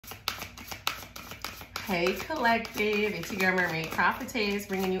Hey collective, it's your girl Mermaid Prophetess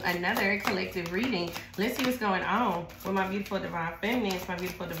bringing you another collective reading. Let's see what's going on with my beautiful divine feminines, my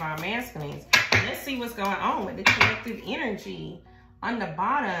beautiful divine masculines. Let's see what's going on with the collective energy. On the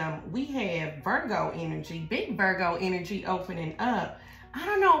bottom, we have Virgo energy, big Virgo energy opening up. I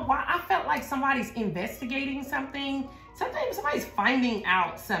don't know why, I felt like somebody's investigating something. Somebody's finding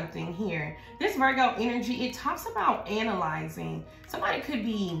out something here. This Virgo energy, it talks about analyzing. Somebody could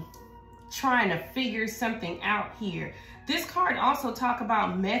be trying to figure something out here. This card also talk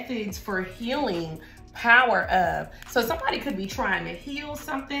about methods for healing, power of. So somebody could be trying to heal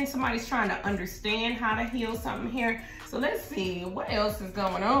something. Somebody's trying to understand how to heal something here. So let's see what else is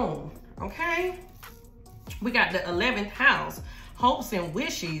going on. Okay. We got the 11th house, hopes and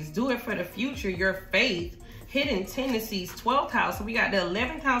wishes, do it for the future, your faith, hidden tendencies, 12th house. So we got the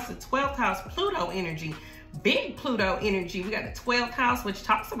 11th house, the 12th house, Pluto energy. Big Pluto energy. We got the 12th house, which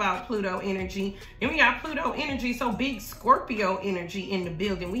talks about Pluto energy. Then we got Pluto energy, so big Scorpio energy in the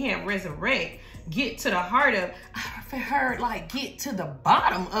building. We have resurrect, get to the heart of. I heard like get to the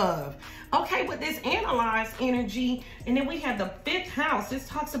bottom of. Okay, with this analyze energy. And then we have the 5th house. This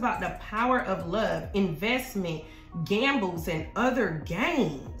talks about the power of love, investment, gambles, and other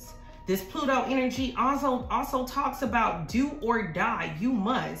gains. This Pluto energy also talks about do or die. You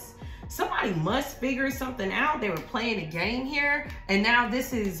must. Somebody must figure something out. They were playing a game here, and now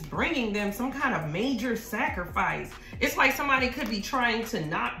this is bringing them some kind of major sacrifice. It's like somebody could be trying to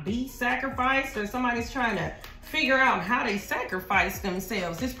not be sacrificed, or somebody's trying to figure out how they sacrifice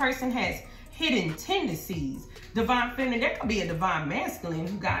themselves. This person has hidden tendencies. Divine feminine, there could be a divine masculine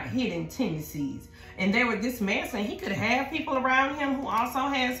who got hidden tendencies. And there with this masculine, he could have people around him who also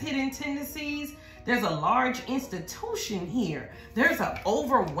has hidden tendencies. There's a large institution here. There's an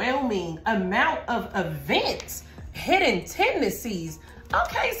overwhelming amount of events, hidden tendencies.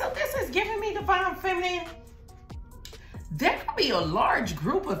 Okay, so this is giving me divine feminine. There could be a large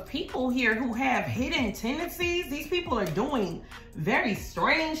group of people here who have hidden tendencies. These people are doing very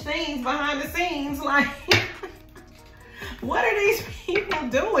strange things behind the scenes. Like, what are these people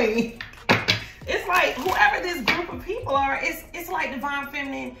doing? It's like whoever this group of people are, it's like divine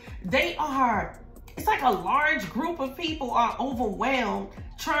feminine, it's like a large group of people are overwhelmed,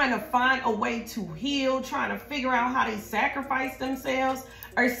 trying to find a way to heal, trying to figure out how they sacrifice themselves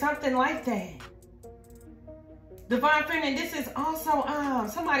or something like that. Divine feminine, this is also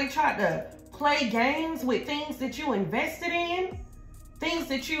somebody tried to play games with things that you invested in, things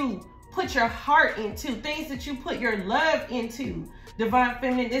that you put your heart into, things that you put your love into. Divine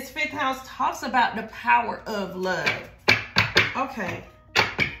feminine, this 5th house talks about the power of love. Okay.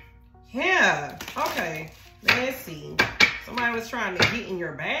 Yeah, okay, let's see. Somebody was trying to get in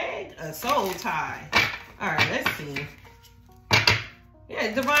your bag, a soul tie. All right, let's see.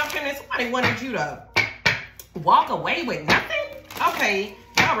 Yeah, divine feminine, somebody wanted you to walk away with nothing? Okay,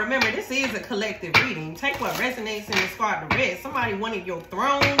 y'all remember, this is a collective reading. Take what resonates and discard the rest. Somebody wanted your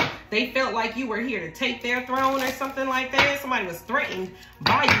throne. They felt like you were here to take their throne or something like that. Somebody was threatened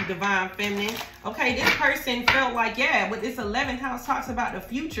by you, divine feminine. Okay, this person felt like, yeah, but this 11th house talks about the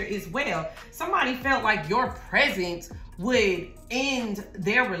future as well. Somebody felt like your presence would end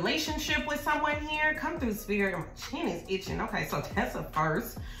their relationship with someone here. Come through, spirit. My chin is itching. Okay, so that's a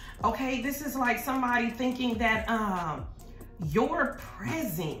first. Okay, this is like somebody thinking that your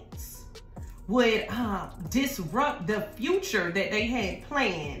presence would disrupt the future that they had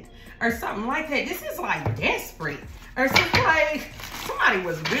planned or something like that. This is like desperate or something, like somebody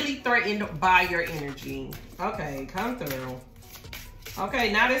was really threatened by your energy. Okay, come through.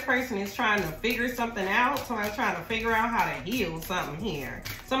 Okay, now this person is trying to figure something out. Somebody's trying to figure out how to heal something here.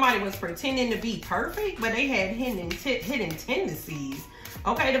 Somebody was pretending to be perfect, but they had hidden tendencies.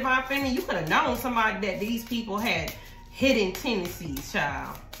 Okay, divine feminine, you could have known somebody that these people had hidden tendencies,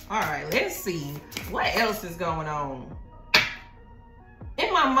 child. All right, let's see what else is going on.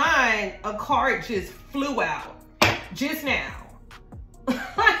 In my mind, a card just flew out just now. But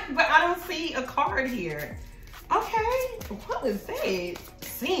I don't see a card here. Okay, what was that?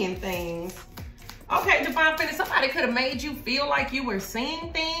 Seeing things. Okay, divine feminine, somebody could have made you feel like you were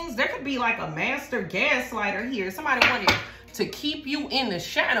seeing things. There could be like a master gaslighter here. Somebody wanted to keep you in the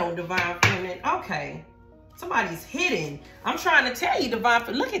shadow, divine feminine. Okay, somebody's hidden. I'm trying to tell you, divine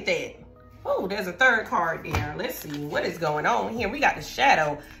feminine, look at that. Oh, there's a 3rd card there. Let's see what is going on here. We got the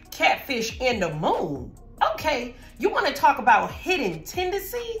shadow, catfish, and the moon. Okay, you want to talk about hidden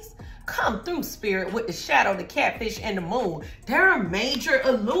tendencies? Come through, Spirit, with the shadow, the catfish, and the moon. There are major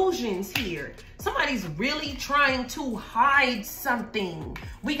illusions here. Somebody's really trying to hide something.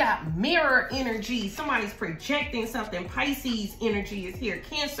 We got mirror energy. Somebody's projecting something. Pisces energy is here.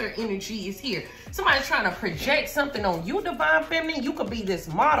 Cancer energy is here. Somebody's trying to project something on you, Divine Feminine. You could be this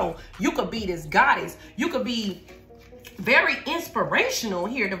model. You could be this goddess. You could be very inspirational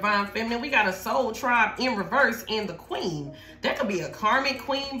here, Divine Feminine. We got a soul tribe in reverse and the queen. There could be a karmic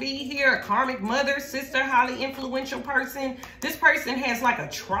queen bee here, a karmic mother, sister, highly influential person. This person has like a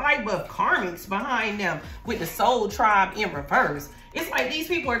tribe of karmics behind them with the soul tribe in reverse. It's like these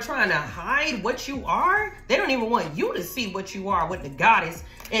people are trying to hide what you are. They don't even want you to see what you are, with the goddess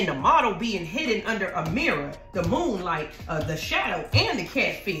and the model being hidden under a mirror, the moonlight, the shadow, and the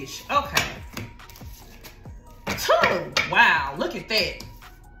catfish. Okay. Wow, look at that.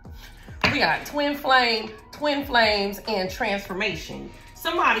 We got twin flame, twin flames, and transformation.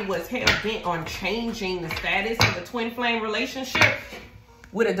 Somebody was hell-bent on changing the status of the twin flame relationship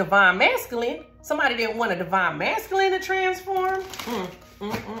with a divine masculine. Somebody didn't want a divine masculine to transform.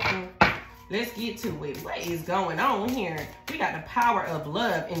 Let's get to it. What is going on here? We got the power of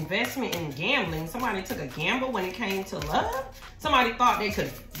love, investment, and gambling. Somebody took a gamble when it came to love. Somebody thought they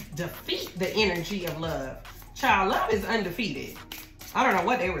could defeat the energy of love. Child, love is undefeated. I don't know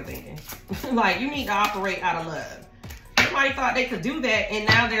what they were thinking. Like, you need to operate out of love. Somebody thought they could do that, and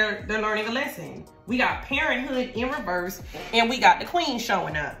now they're learning a lesson. We got parenthood in reverse, and we got the queen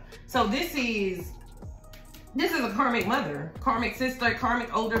showing up. So this is a karmic mother, karmic sister,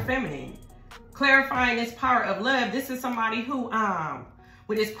 karmic older feminine. Clarifying this power of love. This is somebody who,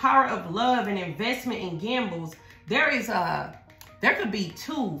 with this power of love and investment in gambles, there could be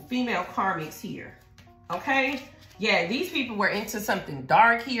two female karmics here. Okay? Yeah, these people were into something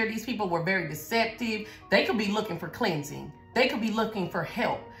dark here. These people were very deceptive. They could be looking for cleansing. They could be looking for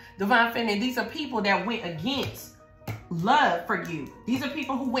help. Divine Feminine, these are people that went against love for you. These are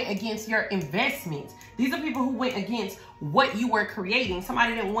people who went against your investments. These are people who went against what you were creating.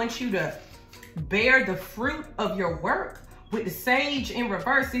 Somebody didn't want you to bear the fruit of your work. With the sage in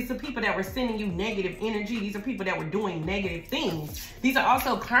reverse, these are people that were sending you negative energy. These are people that were doing negative things. These are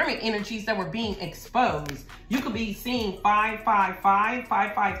also karmic energies that were being exposed. You could be seeing 555,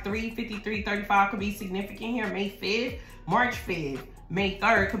 553, 5335 could be significant here. May 5th, March 5th, May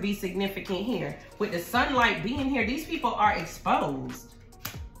 3rd could be significant here. With the sunlight being here, these people are exposed.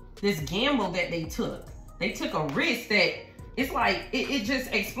 This gamble that they took a risk that it's like, it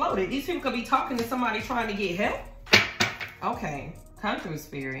just exploded. These people could be talking to somebody trying to get help. Okay, come through,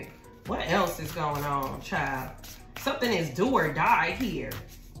 Spirit. What else is going on, child? Something is do or die here.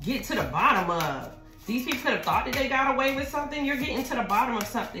 Get to the bottom of. These people could have thought that they got away with something. You're getting to the bottom of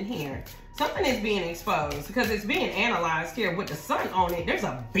something here. Something is being exposed because it's being analyzed here with the sun on it. There's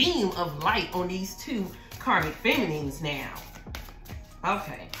a beam of light on these two karmic feminines now.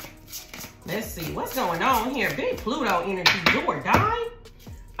 Okay, let's see what's going on here. Big Pluto energy, do or die.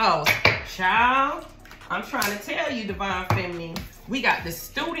 Oh, child. I'm trying to tell you, Divine Feminine, we got the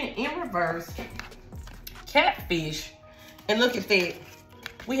student in reverse, catfish, and look at that,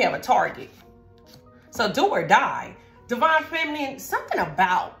 we have a target. So do or die. Divine Feminine, something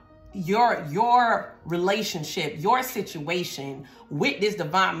about your relationship, your situation with this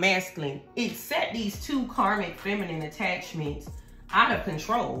divine masculine, it set these two karmic feminine attachments out of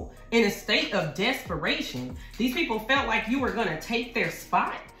control in a state of desperation. These people felt like you were gonna take their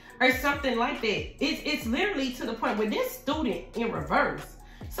spot or something like that. It's literally to the point where this student in reverse,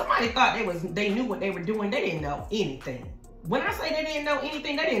 somebody thought they knew what they were doing. They didn't know anything. When I say they didn't know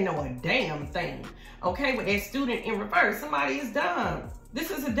anything, they didn't know a damn thing. Okay, with that student in reverse, somebody is dumb. This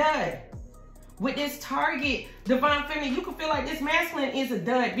is a dud. With this target, Divine Feminine, you can feel like this masculine is a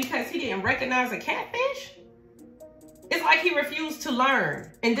dud because he didn't recognize a catfish. It's like he refused to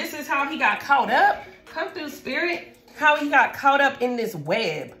learn. And this is how he got caught up. Come through, Spirit. How he got caught up in this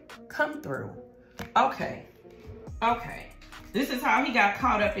web. Come through. Okay. Okay. This is how he got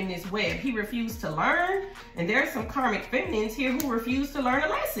caught up in this web. He refused to learn. And there's some karmic feminines here who refused to learn a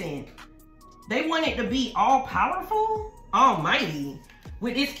lesson. They wanted to be all powerful, almighty.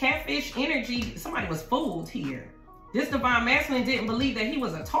 With this catfish energy, somebody was fooled here. This divine masculine didn't believe that he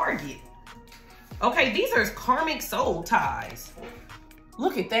was a target. Okay, these are karmic soul ties.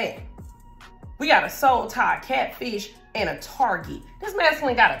 Look at that. We got a soul tie, catfish, and a target. This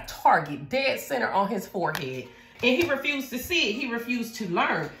masculine got a target dead center on his forehead. And he refused to see it. He refused to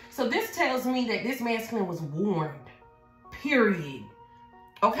learn. So this tells me that this masculine was warned. Period.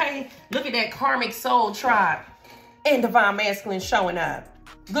 Okay? Look at that karmic soul tribe and divine masculine showing up.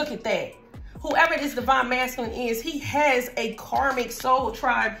 Look at that. Whoever this divine masculine is, he has a karmic soul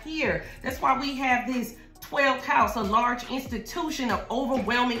tribe here. That's why we have this 12th house, a large institution of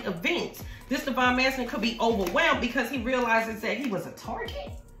overwhelming events. This divine masculine could be overwhelmed because he realizes that he was a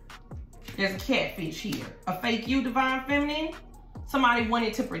target. There's a catfish here. A fake you, divine feminine. Somebody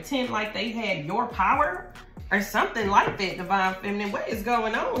wanted to pretend like they had your power or something like that, divine feminine. What is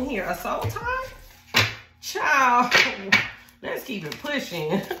going on here? A soul tie? Child, let's keep it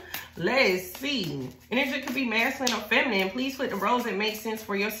pushing. Let's see. Energy could be masculine or feminine. Please flip the roles that make sense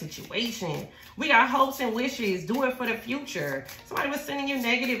for your situation. We got hopes and wishes. Do it for the future. Somebody was sending you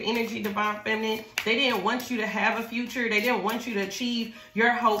negative energy, divine feminine. They didn't want you to have a future. They didn't want you to achieve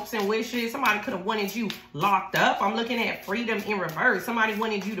your hopes and wishes. Somebody could have wanted you locked up. I'm looking at freedom in reverse. Somebody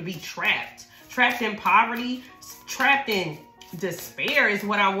wanted you to be trapped. Trapped in poverty. Trapped in despair is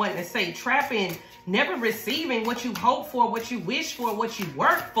what I want to say. Trapped in never receiving what you hope for, what you wish for, what you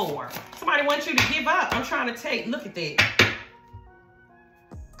work for. Somebody wants you to give up. I'm trying to take, look at that.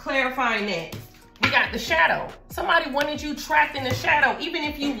 Clarifying that. We got the shadow. Somebody wanted you trapped in the shadow. Even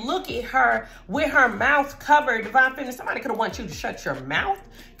if you look at her with her mouth covered, divine feminine, somebody could have wanted you to shut your mouth.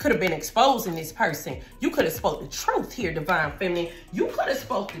 Could have been exposing this person. You could have spoke the truth here, divine feminine. You could have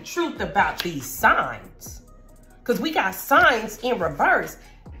spoke the truth about these signs. Because we got signs in reverse.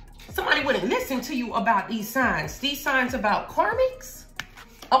 Somebody wouldn't listen to you about these signs. These signs about karmics.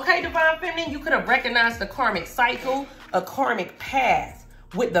 Okay, divine feminine, you could have recognized the karmic cycle, a karmic path.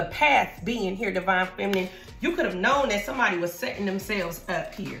 With the path being here, divine feminine, you could have known that somebody was setting themselves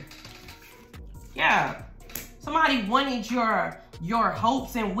up here. Yeah. Somebody wanted your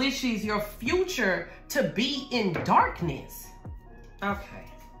hopes and wishes, your future to be in darkness. Okay.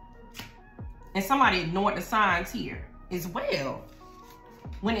 And somebody ignored the signs here as well.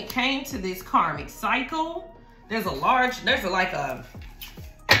 When it came to this karmic cycle, there's a large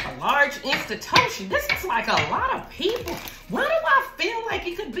institution. This is like a lot of people. Why do I feel like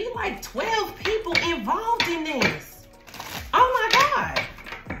it could be like 12 people involved in this? Oh my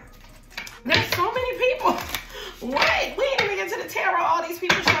God. There's so many people. What? We ain't even get to the tarot, all these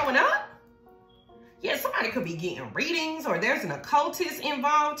people showing up? Yeah, somebody could be getting readings, or there's an occultist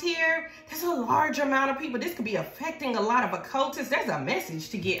involved here. There's a large amount of people. This could be affecting a lot of occultists. There's a message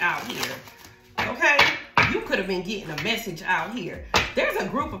to get out here. Okay? You could have been getting a message out here. There's a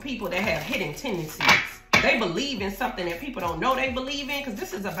group of people that have hidden tendencies. They believe in something that people don't know they believe in, because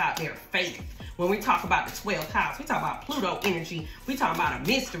this is about their faith. When we talk about the 12th house, we talk about Pluto energy. We talk about a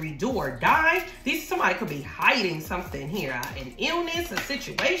mystery, do or die. Somebody could be hiding something here. An illness, a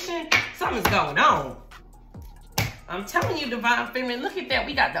situation, something's going on. I'm telling you, divine feminine, look at that.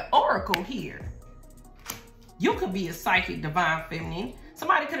 We got the oracle here. You could be a psychic, divine feminine.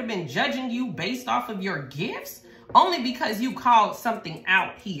 Somebody could have been judging you based off of your gifts only because you called something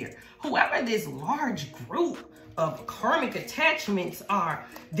out here. Whoever this large group of karmic attachments are,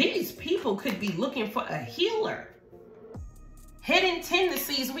 these people could be looking for a healer. Hidden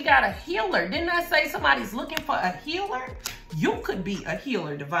tendencies, we got a healer. Didn't I say somebody's looking for a healer? You could be a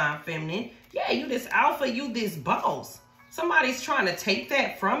healer, divine feminine. Yeah, you this alpha, you this boss. Somebody's trying to take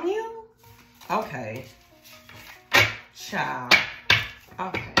that from you? Okay. Child.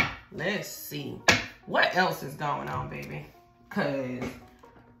 Okay, let's see. What else is going on, baby? Because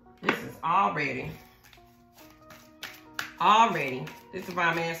this is already, this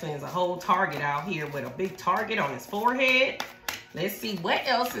divine masculine is a whole target out here with a big target on his forehead. Let's see what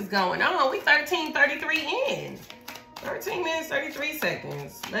else is going on. We 13:33 in. 13 minutes, 33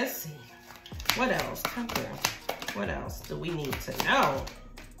 seconds. Let's see. What else? Come through. What else do we need to know?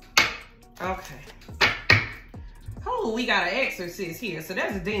 Okay. Oh, we got an exorcist here. So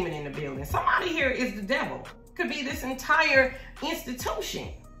there's a demon in the building. Somebody here is the devil. Could be this entire institution.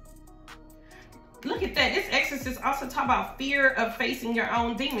 Look at that. This exorcist also talk about fear of facing your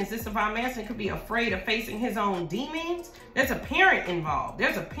own demons. This divine masculine could be afraid of facing his own demons. There's a parent involved.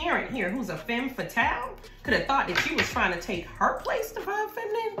 There's a parent here who's a femme fatale. Could have thought that she was trying to take her place, divine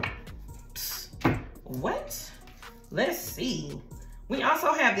feminine. Psst. What? Let's see. We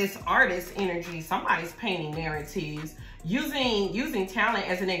also have this artist energy. Somebody's painting narratives, using talent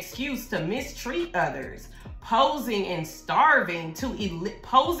as an excuse to mistreat others, posing as starving to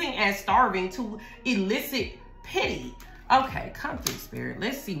elicit pity. Okay, come through, spirit.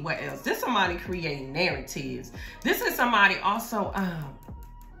 Let's see what else. This is somebody creating narratives. This is somebody also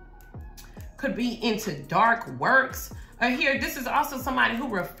could be into dark works. Here, this is also somebody who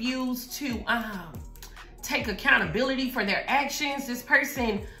refused to take accountability for their actions. This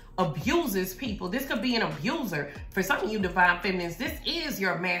person abuses people. This could be an abuser. For some of you divine feminines, this is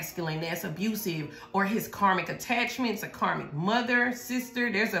your masculine that's abusive, or his karmic attachments, a karmic mother,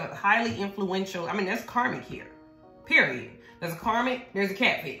 sister. There's a highly influential, I mean, that's karmic here, period. There's a karmic, there's a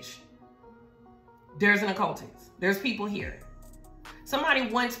catfish. There's an occultist. There's people here. Somebody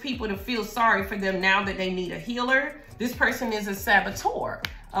wants people to feel sorry for them now that they need a healer. This person is a saboteur,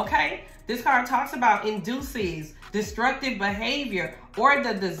 okay? This card talks about induces destructive behavior or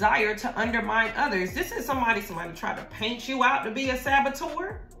the desire to undermine others. This is somebody tried to paint you out to be a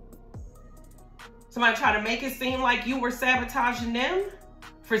saboteur. Somebody tried to make it seem like you were sabotaging them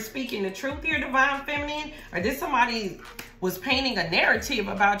for speaking the truth here, divine feminine. Or this somebody was painting a narrative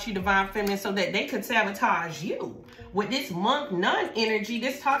about you, divine feminine, so that they could sabotage you. With this monk nun energy,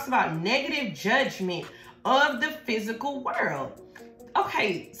 this talks about negative judgment of the physical world.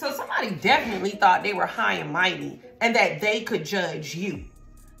 Okay, so somebody definitely thought they were high and mighty and that they could judge you.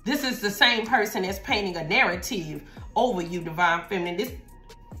 This is the same person that's painting a narrative over you, divine feminine.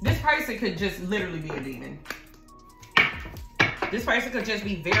 This person could just literally be a demon. This person could just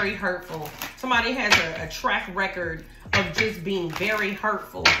be very hurtful. Somebody has a track record of just being very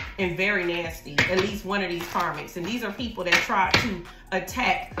hurtful and very nasty. At least one of these karmics. And these are people that try to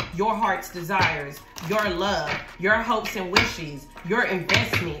attack your heart's desires, your love, your hopes and wishes, your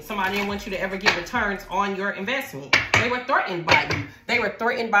investment. Somebody didn't want you to ever get returns on your investment. They were threatened by you. They were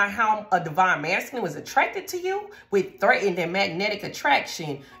threatened by how a divine masculine was attracted to you, with threatened and magnetic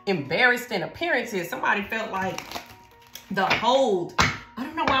attraction, embarrassed in appearances. Somebody felt like the hold, I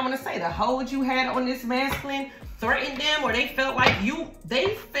don't know what I'm going to say, the hold you had on this masculine threatened them, or they felt like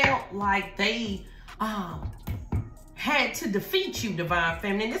they had to defeat you, divine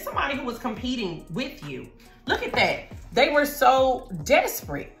feminine. There's somebody who was competing with you. Look at that. They were so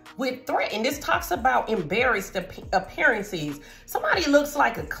desperate with threat. And this talks about embarrassed appearances. Somebody looks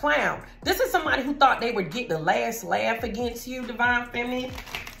like a clown. This is somebody who thought they would get the last laugh against you, divine feminine.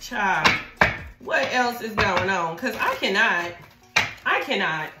 Child, what else is going on? Because I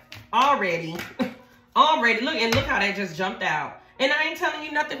cannot already look how that just jumped out. And I ain't telling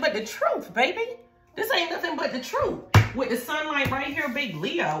you nothing but the truth, baby. This ain't nothing but the truth. With the sunlight right here, big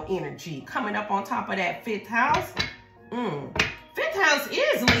Leo energy coming up on top of that 5th house. 5th house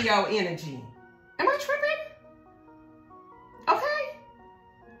is Leo energy. Am I tripping? Okay.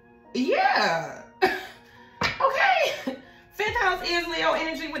 Yeah. Okay. 5th house is Leo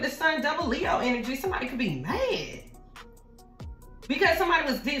energy with the sun, double Leo energy. Somebody could be mad because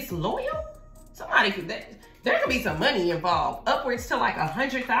somebody was disloyal. There could be some money involved, upwards to like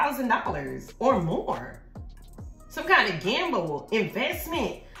 $100,000 or more. Some kind of gamble,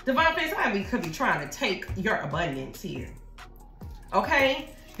 investment. Divine feminine, somebody could be trying to take your abundance here. Okay?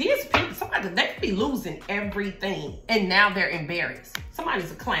 These people, they could be losing everything and now they're embarrassed.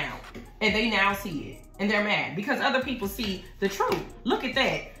 Somebody's a clown and they now see it and they're mad because other people see the truth. Look at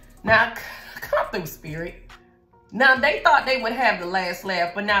that. Now, come through, spirit. Now, they thought they would have the last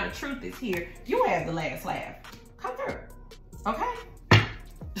laugh, but now the truth is here. You have the last laugh. Come through. Okay?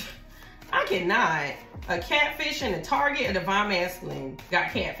 I cannot. A catfish and a target, a divine masculine,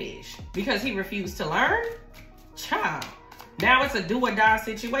 got catfish because he refused to learn. Child. Now it's a do or die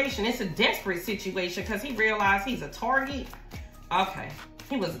situation. It's a desperate situation because he realized he's a target. Okay.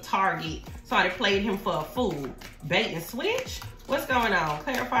 He was a target. So I played him for a fool. Bait and switch? What's going on?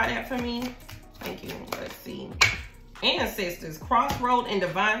 Clarify that for me. Thank you. Let's see. Ancestors, crossroad, and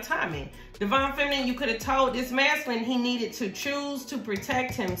divine timing. Divine feminine, you could have told this masculine he needed to choose to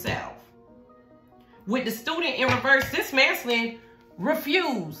protect himself. With the student in reverse, this masculine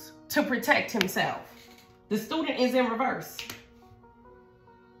refused to protect himself. The student is in reverse.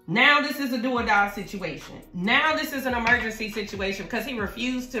 Now this is a do or die situation. Now this is an emergency situation because he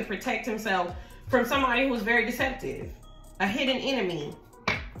refused to protect himself from somebody who was very deceptive. A hidden enemy,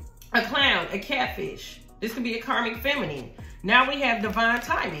 a clown, a catfish. This could be a karmic feminine. Now we have divine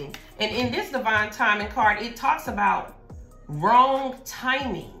timing. And in this divine timing card, it talks about wrong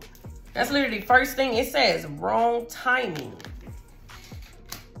timing. That's literally the first thing it says, wrong timing.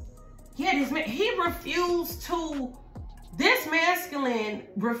 Yeah, this masculine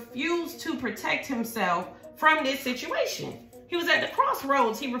refused to protect himself from this situation. He was at the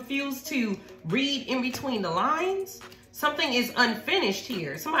crossroads. He refused to read in between the lines. Something is unfinished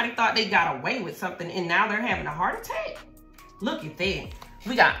here. Somebody thought they got away with something and now they're having a heart attack. Look at that.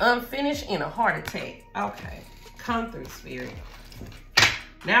 We got unfinished and a heart attack. Okay, come through, spirit.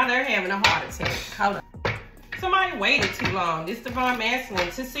 Now they're having a heart attack. Hold on. Somebody waited too long. This divine masculine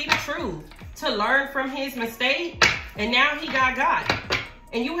to see the truth, to learn from his mistake, and now he got.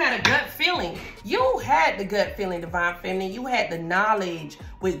 And you had a gut feeling. You had the gut feeling, Divine Feminine. You had the knowledge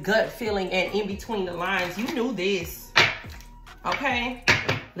with gut feeling and in between the lines. You knew this. Okay?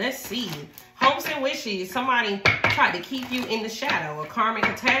 Let's see. Hopes and wishes. Somebody tried to keep you in the shadow. A karmic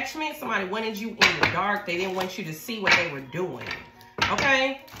attachment. Somebody wanted you in the dark. They didn't want you to see what they were doing.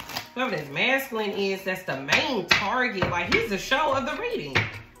 Okay? Whoever this masculine is, that's the main target. Like, he's the show of the reading.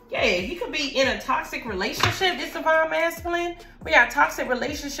 Yeah, he could be in a toxic relationship. This divine masculine. We got toxic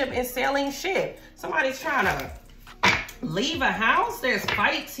relationship and selling shit. Somebody's trying to leave a house. There's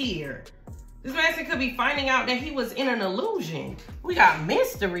fights here. This masculine could be finding out that he was in an illusion. We got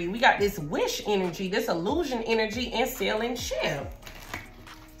mystery. We got this wish energy, this illusion energy, and selling ship.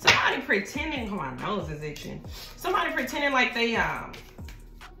 Somebody pretending, oh, my nose is itching. Somebody pretending like they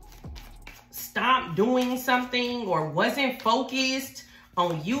stopped doing something or wasn't focused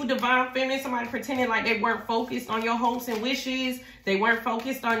on you, Divine Feminine. Somebody pretending like they weren't focused on your hopes and wishes. They weren't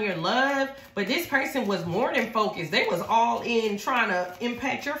focused on your love. But this person was more than focused. They was all in trying to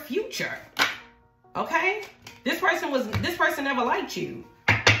impact your future. Okay? This person never liked you.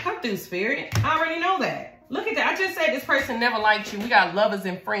 Come through, Spirit. I already know that. Look at that. I just said this person never liked you. We got lovers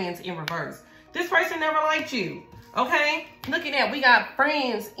and friends in reverse. This person never liked you. Okay? Look at that. We got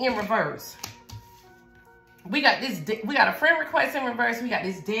friends in reverse. We got this, we got a friend request in reverse. We got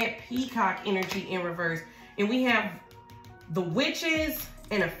this dead peacock energy in reverse. And we have the witches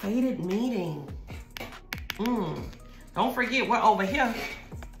and a fated meeting. Don't forget what over here.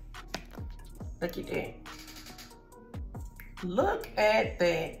 Look at that. Look at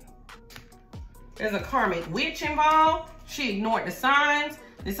that. There's a karmic witch involved. She ignored the signs.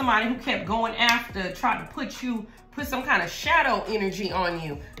 There's somebody who kept going after, tried to put some kind of shadow energy on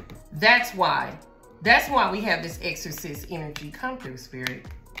you. That's why. That's why we have this exorcist energy. Come through, Spirit.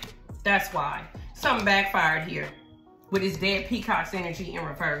 That's why. Something backfired here with this dead peacock's energy in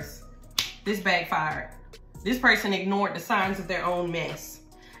reverse. This backfired. This person ignored the signs of their own mess.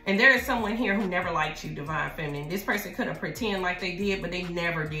 And there is someone here who never liked you, Divine Feminine. This person could have pretended like they did, but they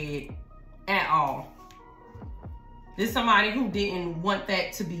never did at all. This is somebody who didn't want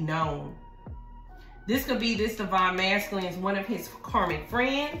that to be known. This could be this Divine Masculine is one of his karmic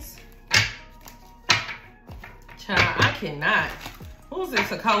friends. Child, I cannot. Who's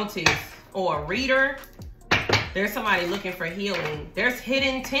this, a cultist or a reader? There's somebody looking for healing. There's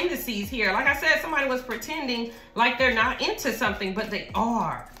hidden tendencies here. Like I said, somebody was pretending like they're not into something, but they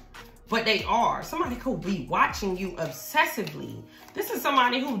are. But they are. Somebody could be watching you obsessively. This is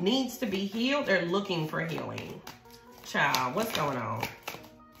somebody who needs to be healed. They're looking for healing. Child, what's going on?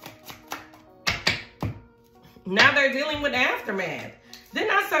 Now they're dealing with the aftermath.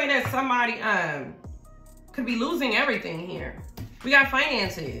 Didn't I say that somebody could be losing everything here? We got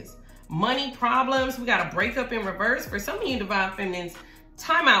finances, money problems. We got a breakup in reverse. For some of you Divine Feminines,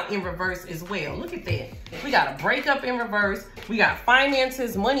 timeout in reverse as well. Look at that. We got a breakup in reverse. We got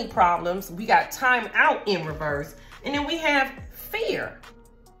finances, money problems. We got time out in reverse. And then we have fear.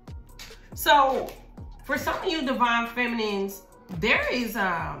 So for some of you Divine Feminines, there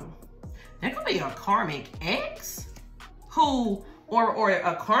could be a karmic ex who, or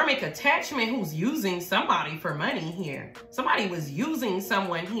a karmic attachment who's using somebody for money here. Somebody was using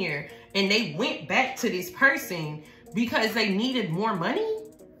someone here and they went back to this person because they needed more money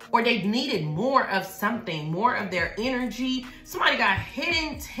or they needed more of something, more of their energy. Somebody got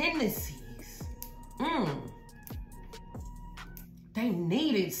hidden tendencies. They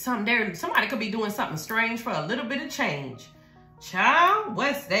needed something. Somebody could be doing something strange for a little bit of change. Child,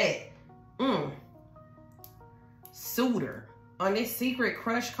 what's that? Suitor. On this secret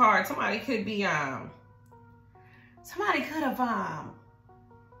crush card, somebody could be, somebody could have,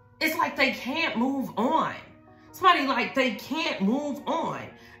 it's like they can't move on. Somebody like they can't move on.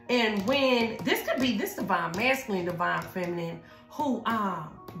 And when, this could be this Divine Masculine, Divine Feminine, who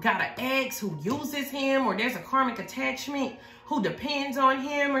got an ex who uses him, or there's a karmic attachment who depends on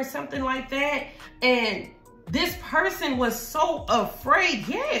him or something like that. And this person was so afraid.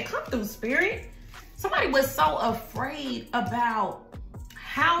 Yeah, come through, Spirit. Somebody was so afraid about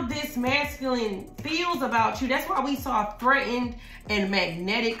how this masculine feels about you. That's why we saw threatened and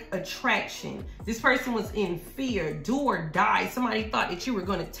magnetic attraction. This person was in fear, do or die. Somebody thought that you were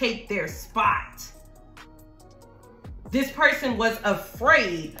going to take their spot. This person was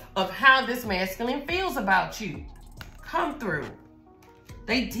afraid of how this masculine feels about you. Come through.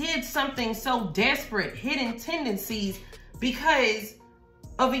 They did something so desperate, hidden tendencies, because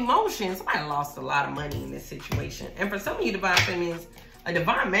of emotions. Somebody lost a lot of money in this situation. And for some of you Divine Feminines, a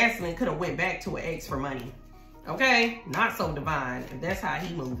Divine Masculine could have went back to an ex for money. Okay? Not so divine, if that's how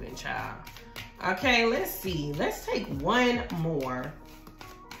he moving, child. Okay, let's see. Let's take one more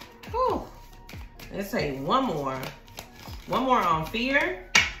Whew. Let's say one more. One more on fear.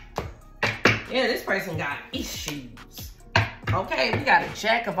 Yeah, this person got issues. Okay, we got a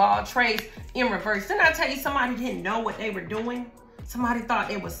jack of all trades in reverse. Didn't I tell you somebody didn't know what they were doing? Somebody thought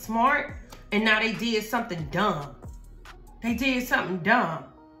they was smart, and now they did something dumb. They did something dumb.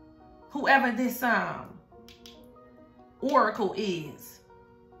 Whoever this oracle is.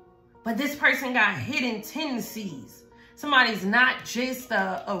 But this person got hidden tendencies. Somebody's not just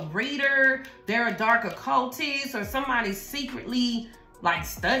a reader, they're a dark occultist, or somebody's secretly like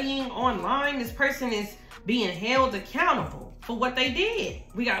studying online. This person is being held accountable for what they did.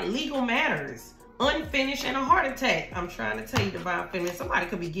 We got legal matters, unfinished, and a heart attack. I'm trying to tell you, Divine Feminine, somebody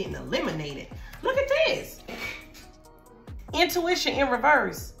could be getting eliminated. Look at this. Intuition in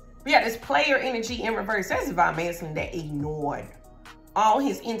reverse. We got this player energy in reverse. That's Divine Masculine that ignored all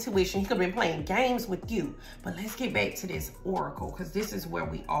his intuition. He could have been playing games with you. But let's get back to this oracle, because this is where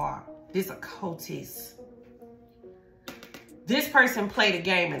we are. This occultist. This person played a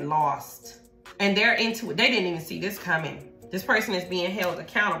game and lost. And they're into it. They didn't even see this coming. This person is being held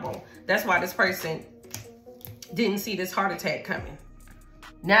accountable. That's why this person didn't see this heart attack coming.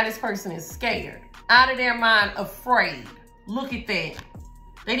 Now this person is scared. Out of their mind, afraid. Look at that.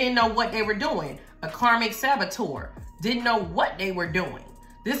 They didn't know what they were doing. A karmic saboteur. Didn't know what they were doing.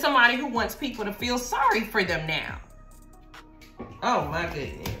 This is somebody who wants people to feel sorry for them now. Oh my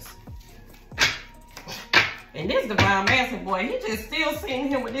goodness. And this Divine Masculine boy, he just still sitting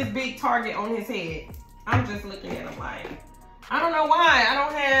here with this big target on his head. I'm just looking at him like, I don't know why. I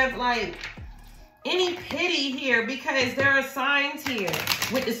don't have like any pity here, because there are signs here.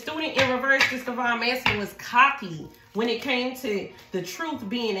 With the student in reverse, this Divine Masculine was cocky when it came to the truth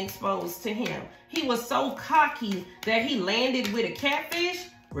being exposed to him. He was so cocky that he landed with a catfish,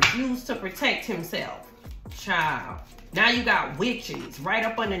 refused to protect himself. Child. Now you got witches right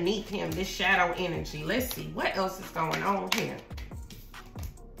up underneath him, this shadow energy. Let's see, what else is going on here?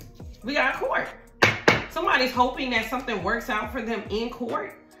 We got court. Somebody's hoping that something works out for them in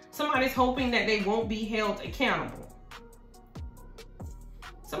court. Somebody's hoping that they won't be held accountable.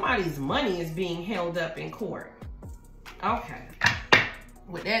 Somebody's money is being held up in court. Okay.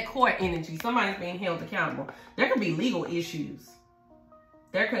 With that court energy, somebody's being held accountable. There could be legal issues.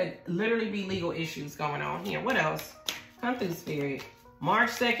 There could literally be legal issues going on here. What else? Come through, Spirit. March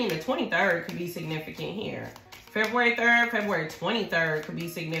 2nd to 23rd could be significant here. February 3rd, February 23rd could be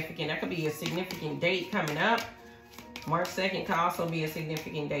significant. That could be a significant date coming up. March 2nd could also be a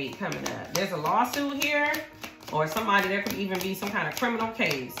significant date coming up. There's a lawsuit here, or somebody, there could even be some kind of criminal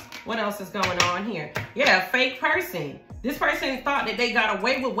case. What else is going on here? Yeah, a fake person. This person thought that they got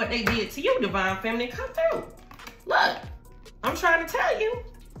away with what they did to you, Divine Feminine. Come through. Look, I'm trying to tell you.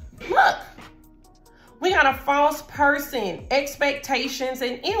 Look, we got a false person, expectations,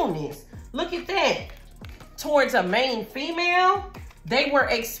 and illness. Look at that. Towards a main female, they were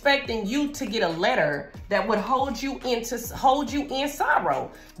expecting you to get a letter that would hold you in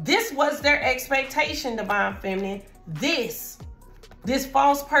sorrow. This was their expectation, Divine Feminine. This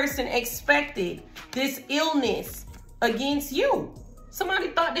false person expected this illness against you. Somebody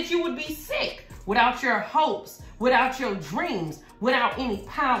thought that you would be sick without your hopes, without your dreams, without any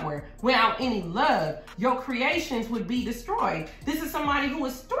power, without any love. Your creations would be destroyed. This is somebody who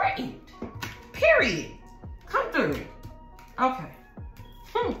is threatened. Period. Come through. Okay.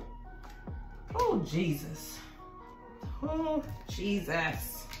 Oh, Jesus. Oh,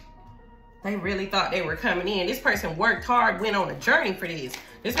 Jesus. They really thought they were coming in. This person worked hard, went on a journey for this.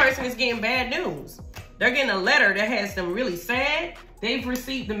 This person is getting bad news. They're getting a letter that has them really sad. They've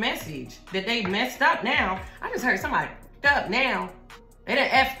received the message that they messed up now. I just heard somebody up now. They done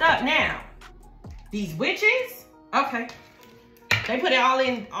effed up now. These witches? Okay. They put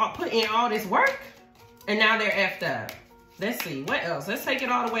in all this work, and now they're effed up. Let's see, what else? Let's take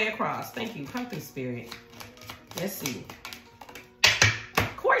it all the way across. Thank you, come through, Spirit. Let's see.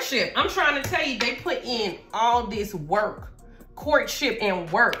 Courtship. I'm trying to tell you, they put in all this work, courtship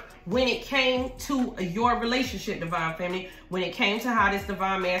and work, when it came to your relationship, Divine Feminine, when it came to how this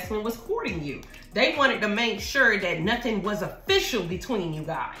Divine Masculine was courting you. They wanted to make sure that nothing was official between you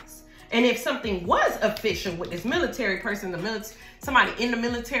guys. And if something was official with this military person, somebody in the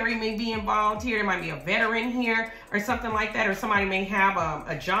military may be involved here. There might be a veteran here or something like that. Or somebody may have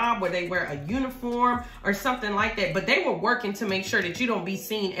a job where they wear a uniform or something like that. But they were working to make sure that you don't be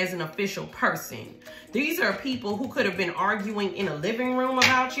seen as an official person. These are people who could have been arguing in a living room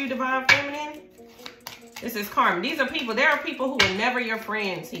about you, Divine Feminine. This is karma. These are people, there are people who were never your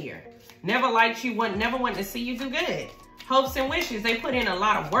friends here. Never liked you, never wanted to see you do good. Hopes and wishes, they put in a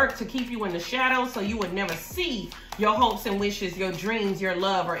lot of work to keep you in the shadows so you would never see your hopes and wishes, your dreams, your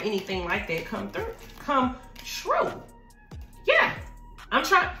love, or anything like that come true. Yeah, I'm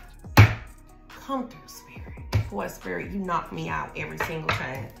trying. Come through, Spirit. Boy, Spirit, you knock me out every single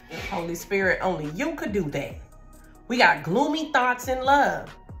time. Holy Spirit, only you could do that. We got gloomy thoughts in love.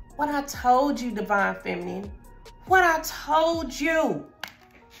 What I told you, Divine Feminine. What I told you.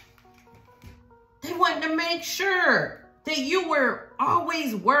 They wanted to make sure that you were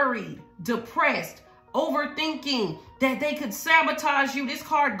always worried, depressed, overthinking, that they could sabotage you. This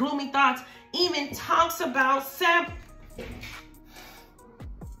card, Gloomy Thoughts, even talks about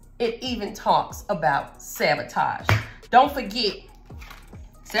It even talks about sabotage. Don't forget,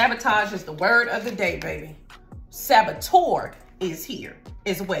 sabotage is the word of the day, baby. Saboteur is here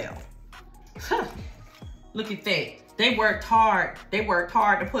as well. Look at that. They worked hard. They worked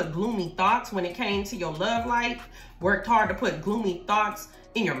hard to put gloomy thoughts when it came to your love life. Worked hard to put gloomy thoughts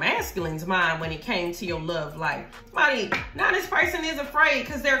in your masculine's mind when it came to your love life. Now this person is afraid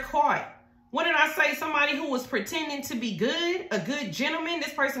because they're caught. What did I say? Somebody who was pretending to be good, a good gentleman.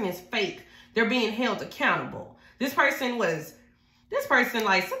 This person is fake. They're being held accountable. This person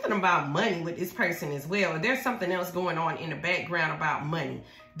like something about money with this person as well. There's something else going on in the background about money.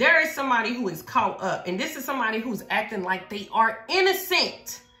 There is somebody who is caught up, and this is somebody who's acting like they are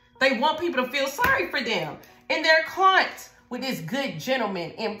innocent. They want people to feel sorry for them, and they're caught with this good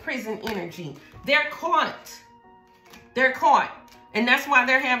gentleman in prison energy. They're caught. They're caught, and that's why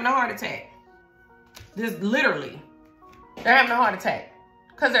they're having a heart attack. This literally, they're having a heart attack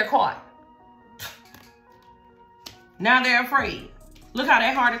because they're caught. Now they're afraid. Look how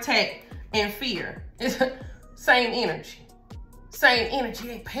that heart attack and fear is same energy. Same energy.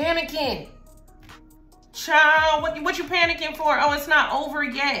 They panicking. Child, what you panicking for? Oh, it's not over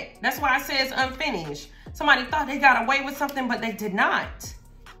yet. That's why I say it's unfinished. Somebody thought they got away with something, but they did not.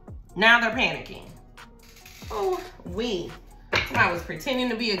 Now they're panicking. Oh, somebody was pretending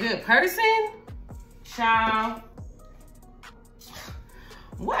to be a good person. Child.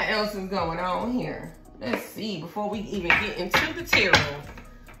 What else is going on here? Let's see, before we even get into the tarot.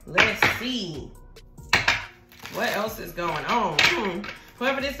 Let's see. What else is going on?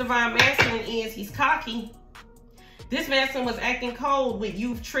 Whoever this divine masculine is, he's cocky. This masculine was acting cold with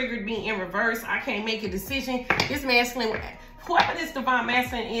you've triggered me in reverse. I can't make a decision. This masculine, whoever this divine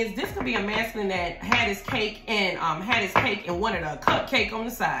masculine is, this could be a masculine that had his cake and wanted a cupcake on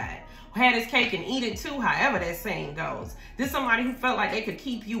the side. Had his cake and eat it too, however that saying goes. This is somebody who felt like they could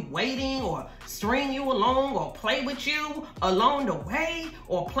keep you waiting or string you along or play with you along the way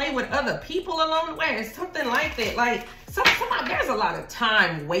or play with other people along the way. It's something like that. Like somebody, there's a lot of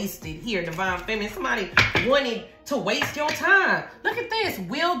time wasted here, Divine Feminine. Somebody wanted to waste your time. Look at this.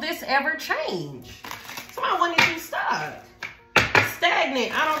 Will this ever change? Somebody wanted you stuck.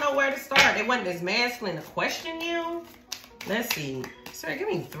 Stagnant. I don't know where to start. They wanted this masculine to question you. Let's see. Sir, give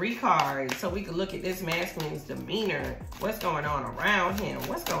me 3 cards so we can look at this masculine's demeanor. What's going on around him?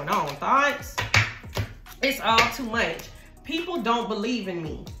 What's going on? Thoughts? It's all too much. People don't believe in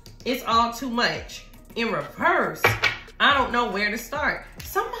me. It's all too much. In reverse, I don't know where to start.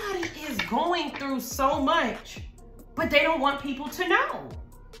 Somebody is going through so much, but they don't want people to know.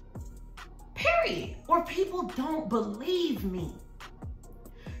 Period. Or people don't believe me.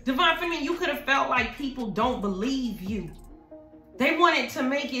 Divine Feminine, you could have felt like people don't believe you. They wanted to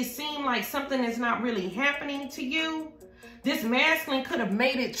make it seem like something is not really happening to you. This masculine could have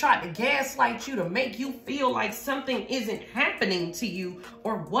tried to gaslight you to make you feel like something isn't happening to you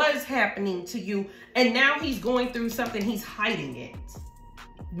or was happening to you. And now he's going through something, he's hiding it.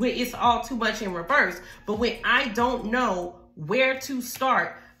 It's all too much in reverse. But when I don't know where to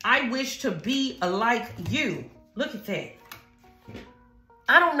start, I wish to be like you. Look at that.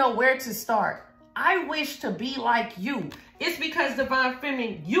 I don't know where to start. I wish to be like you. It's because, Divine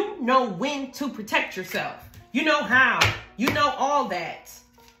Feminine, you know when to protect yourself. You know how. You know all that.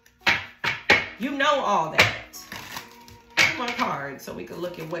 You know all that. One card so we can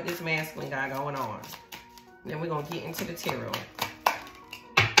look at what this masculine got going on. Then we're going to get into the tarot.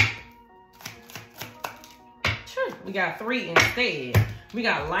 Sure. We got 3 instead. We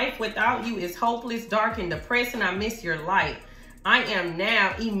got life without you is hopeless, dark, and depressing. I miss your light. I am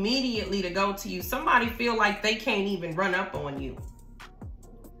now immediately to go to you. Somebody feel like they can't even run up on you.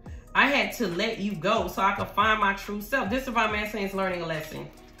 I had to let you go so I could find my true self. This divine masculine is learning a lesson.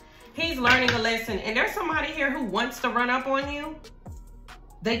 He's learning a lesson. And there's somebody here who wants to run up on you.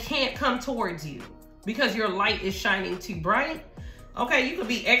 They can't come towards you because your light is shining too bright. Okay, you could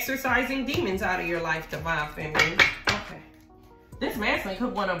be exorcising demons out of your life, Divine Feminine. Okay. This masculine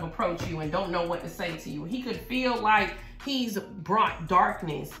could want to approach you and don't know what to say to you. He could feel like he's brought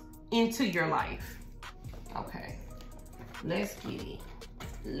darkness into your life. Okay. Let's get it.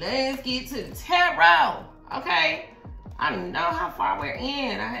 Let's get to the tarot. Okay. I don't even know how far we're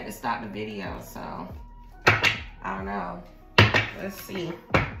in. I had to stop the video, so I don't know. Let's see.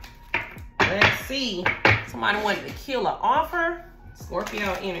 Let's see. Somebody wanted to kill an offer.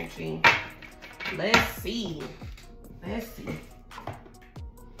 Scorpio energy. Let's see. Let's see.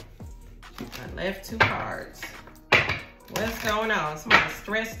 I left 2 cards. What's going on? Somebody's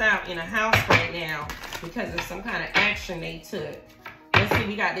stressed out in a house right now because of some kind of action they took. Let's see,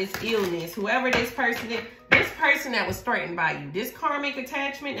 we got this illness. Whoever this person is, this person that was threatened by you, this karmic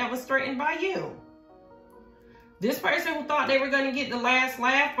attachment that was threatened by you. This person who thought they were going to get the last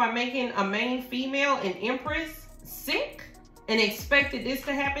laugh by making a main female, an empress, sick and expected this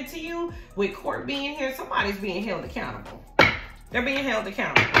to happen to you. With court being here, somebody's being held accountable. They're being held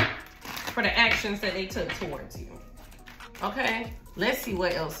accountable for the actions that they took towards you. Okay, let's see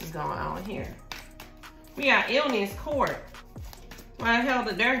what else is going on here. We got illness, court.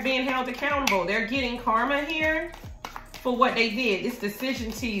 They're being held accountable. They're getting karma here for what they did. This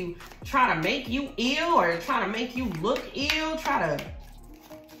decision to try to make you ill or try to make you look ill, try to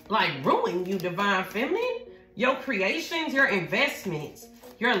like ruin you, divine feminine. Your creations, your investments,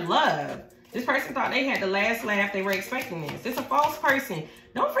 your love. This person thought they had the last laugh. They were expecting this. It's a false person.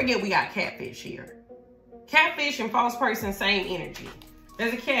 Don't forget we got catfish here. Catfish and false person, same energy.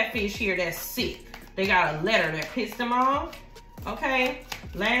 There's a catfish here that's sick. They got a letter that pissed them off. Okay.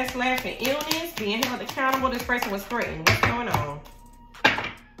 Last laugh and illness. Being held accountable. This person was threatened. What's going on?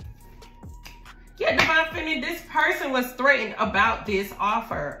 Yeah, divine feminine, this person was threatened about this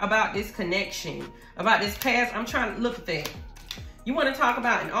offer, about this connection, about this past. I'm trying to look at that. You want to talk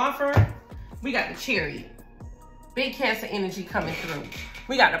about an offer? We got the Chariot. Big Cancer energy coming through.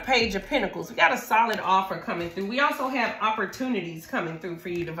 We got the Page of Pentacles. We got a solid offer coming through. We also have opportunities coming through for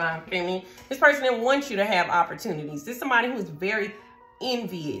you, divine feminine. This person that wants you to have opportunities. This is somebody who's very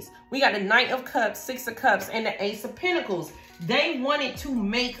envious. We got the Knight of Cups, 6 of Cups, and the Ace of Pentacles. They wanted to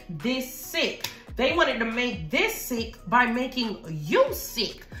make this sick. They wanted to make this sick by making you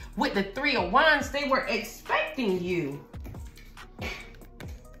sick. With the 3 of Wands, they were expecting you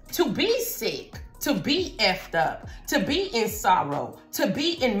to be sick, to be effed up, to be in sorrow, to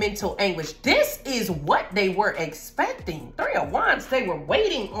be in mental anguish. This is what they were expecting. 3 of Wands, they were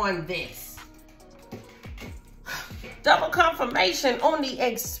waiting on this. Double confirmation on the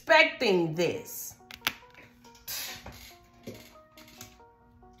expecting this.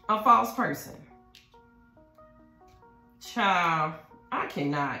 A false person. Child, I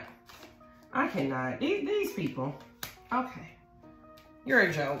cannot. These people. Okay. You're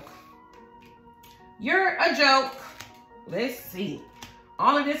a joke. You're a joke. Let's see.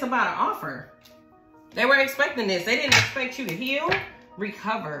 All of this about an offer. They were expecting this. They didn't expect you to heal,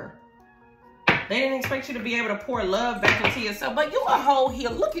 recover. They didn't expect you to be able to pour love back into yourself. But you a whole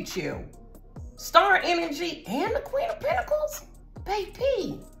heal. Look at you. Star energy and the Queen of Pentacles.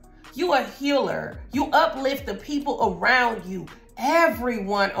 Baby. You a healer. You uplift the people around you.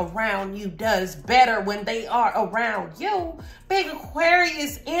 Everyone around you does better when they are around you. Big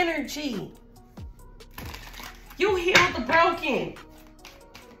Aquarius energy. You heal the broken.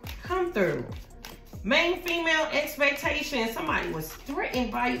 Come through. Main female expectation. Somebody was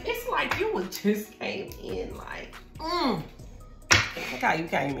threatened by you. It's like you would just came in like, Look how you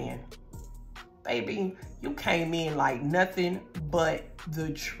came in. Baby, you came in like nothing but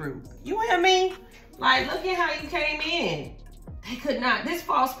the truth. You hear me? Like, look at how you came in. They could not. This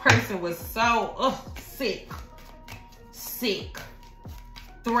false person was so sick.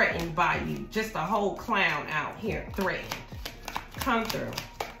 Threatened by you. Just a whole clown out here. Threatened. Come through.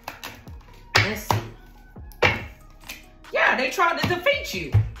 Let's see. Yeah, they tried to defeat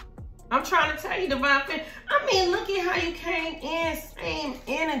you. I'm trying to tell you, divine feminine. I mean, look at how you came in. Same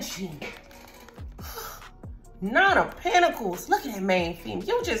energy. 9 of Pentacles. Look at that main female.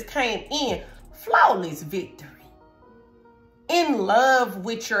 You just came in. Flawless victory. In love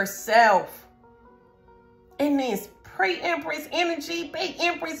with yourself. In this pre-empress energy, big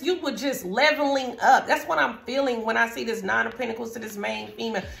empress, you were just leveling up. That's what I'm feeling when I see this 9 of Pentacles to this main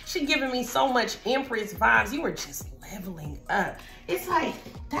female. She giving me so much empress vibes. You were just leveling up. It's like,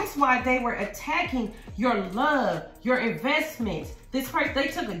 that's why they were attacking your love, your investments. This person, they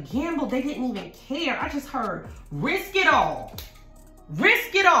took a gamble. They didn't even care. I just heard, risk it all.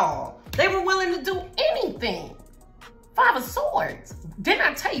 Risk it all. They were willing to do anything. 5 of Swords. Didn't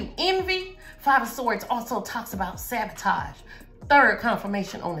I tell you envy? 5 of Swords also talks about sabotage. 3rd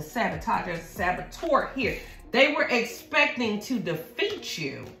confirmation on the sabotage. There's a saboteur here. They were expecting to defeat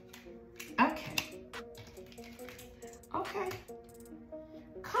you. Okay. Okay.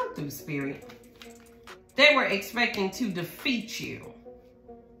 Come through, Spirit. They were expecting to defeat you.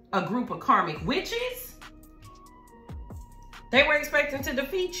 A group of karmic witches. They were expecting to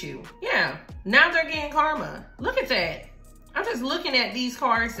defeat you. Yeah. Now they're getting karma. Look at that. I'm just looking at these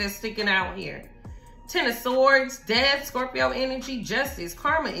cards that's sticking out here. Ten of Swords, Death, Scorpio energy, Justice.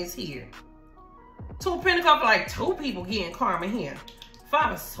 Karma is here. Two of Pentacles, like two people getting karma here.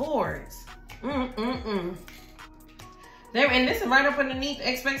 Five of Swords. And this is right up underneath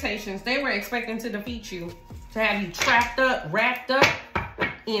expectations. They were expecting to defeat you, to have you trapped up, wrapped up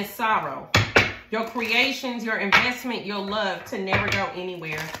in sorrow. Your creations, your investment, your love to never go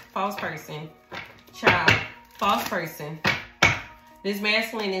anywhere. False person. Child. False person. This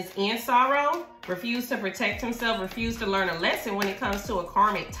masculine is in sorrow, refused to protect himself, refused to learn a lesson when it comes to a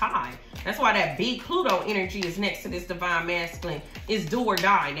karmic tie. That's why that big Pluto energy is next to this divine masculine. It's do or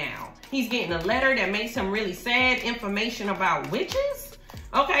die now. He's getting a letter that makes him really sad. Information about witches.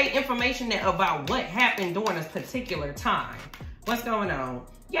 Okay, information about what happened during a particular time. What's going on?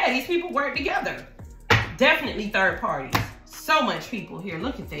 Yeah, these people work together. Definitely third parties. So much people here.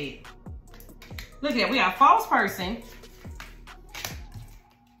 Look at that. Look at that. We got false person.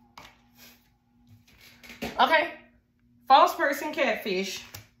 Okay. False person, catfish.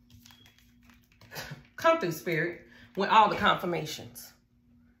 Come through, spirit, with all the confirmations.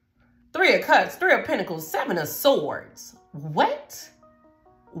 Three of Cups, Three of Pentacles, Seven of Swords. What?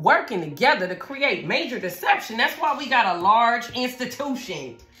 Working together to create major deception. That's why we got a large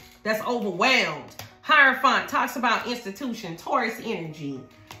institution that's overwhelmed. Hierophant talks about institution, Taurus energy.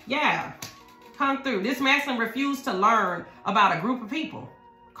 Yeah, come through. This masculine refused to learn about a group of people.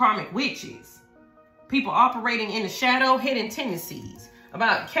 Karmic witches. People operating in the shadow, hidden tendencies.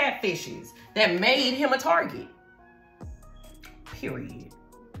 About catfishes that made him a target. Period.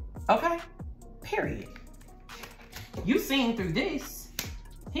 Okay? Period. You seen through this.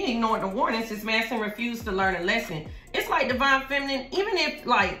 He ignored the warnings. This masculine refused to learn a lesson. It's like divine feminine, even if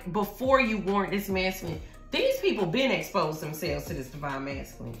like before you warned this masculine, these people been exposed themselves to this divine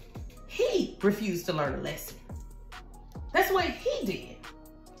masculine. He refused to learn a lesson. That's what he did.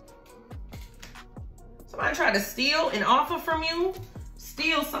 Somebody tried to steal an offer from you,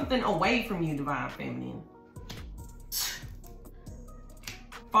 steal something away from you, divine feminine.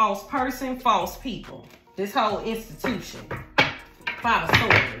 False person, false people. This whole institution. Five of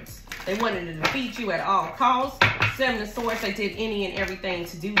Swords. They wanted to defeat you at all costs. Seven of Swords, they did any and everything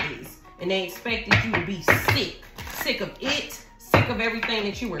to do this. And they expected you to be sick. Sick of it. Sick of everything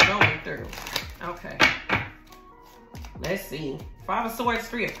that you were going through. Okay. Let's see. Five of Swords,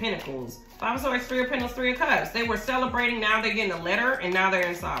 Three of Pentacles. Five of Swords, Three of Pentacles, Three of Cups. They were celebrating, now they're getting a letter, and now they're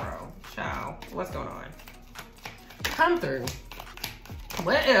in sorrow. Child, what's going on? Come through.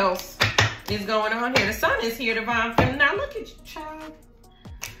 What else is going on here? The sun is here, divine feminine. Now look at you, child.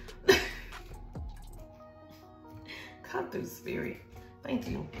 Come through, spirit. Thank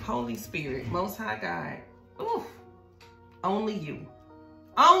you. Holy Spirit, Most High God. Ooh. Only you.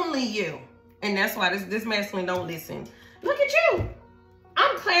 Only you. And that's why this masculine don't listen. Look at you.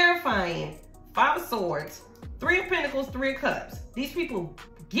 I'm clarifying. Five of Swords, Three of Pentacles, Three of Cups. These people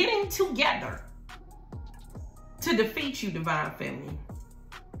getting together to defeat you, divine feminine.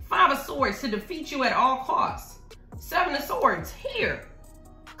 Five of Swords to defeat you at all costs. Seven of Swords here.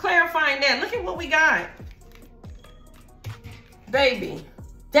 Clarifying that. Look at what we got. Baby,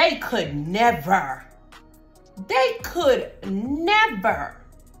 they could never. They could never.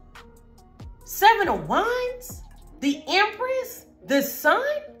 Seven of Wands, the Empress, the Sun,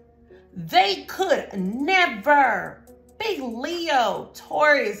 they could never. Big Leo,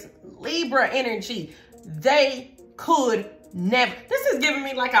 Taurus, Libra energy. They could never. This is giving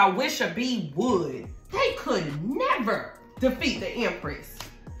me like I wish a bee would. They could never defeat the Empress.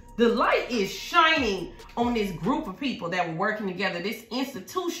 The light is shining on this group of people that were working together, this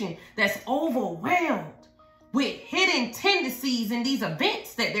institution that's overwhelmed with hidden tendencies in these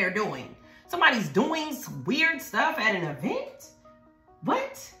events that they're doing. Somebody's doing weird stuff at an event?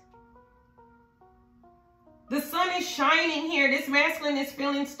 What? The sun is shining here. This masculine is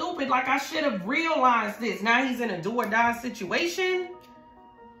feeling stupid, like I should have realized this. Now he's in a do or die situation.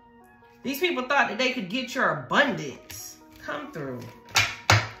 These people thought that they could get your abundance. Come through.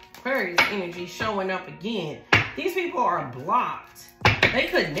 Aquarius energy showing up again. These people are blocked. They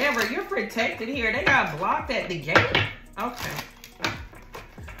could never. You're protected here. They got blocked at the gate. Okay.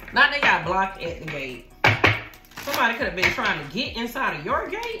 Not they got blocked at the gate. Somebody could have been trying to get inside of your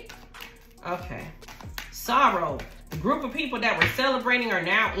gate. Okay. Sorrow. The group of people that were celebrating are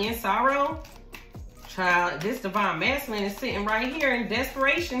now in sorrow. Child, this divine masculine is sitting right here in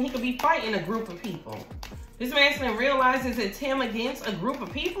desperation. He could be fighting a group of people. This masculine realizes it's him against a group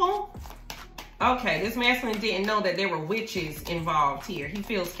of people. Okay, this masculine didn't know that there were witches involved here. He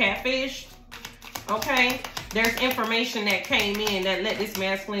feels catfished. Okay, there's information that came in that let this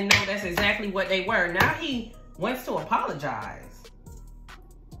masculine know that's exactly what they were. Now he wants to apologize.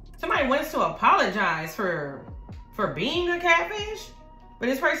 Somebody wants to apologize for being a catfish, but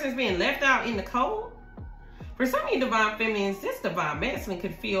this person is being left out in the cold. For some of you divine feminines, this divine masculine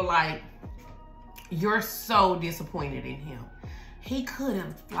could feel like you're so disappointed in him. He could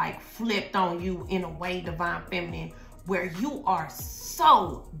have like flipped on you in a way, divine feminine, where you are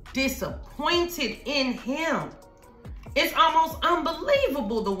so disappointed in him. It's almost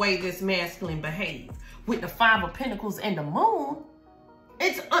unbelievable the way this masculine behaved with the 5 of Pentacles and the moon.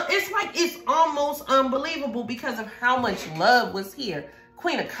 It's like it's almost unbelievable because of how much love was here.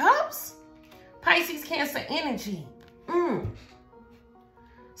 Queen of Cups, Pisces, Cancer energy.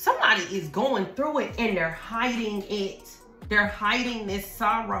 Somebody is going through it and they're hiding it. They're hiding this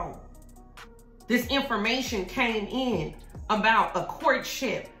sorrow. This information came in about a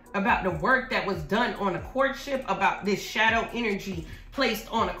courtship, about the work that was done on a courtship, about this shadow energy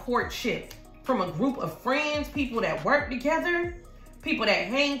placed on a courtship from a group of friends, people that work together, people that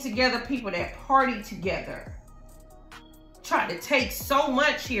hang together, people that party together. Try to take so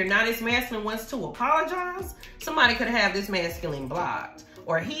much here. Now this masculine wants to apologize. Somebody could have this masculine blocked,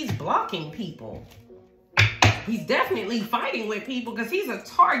 or he's blocking people. He's definitely fighting with people because he's a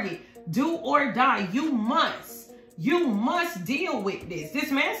target. Do or die. You must deal with this. This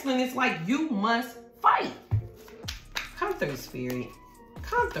masculine is like, you must fight. Come through, spirit.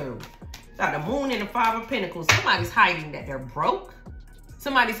 Come through. Got the moon and the 5 of Pentacles. Somebody's hiding that they're broke.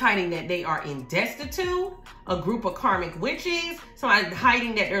 Somebody's hiding that they are in destitute. A group of karmic witches. Somebody's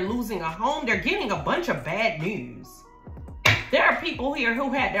hiding that they're losing a home. They're getting a bunch of bad news. There are people here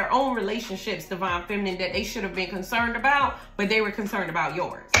who had their own relationships, divine feminine, that they should have been concerned about, but they were concerned about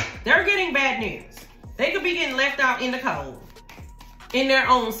yours. They're getting bad news. They could be getting left out in the cold in their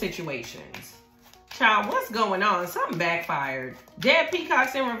own situations. Child, what's going on? Something backfired. Dead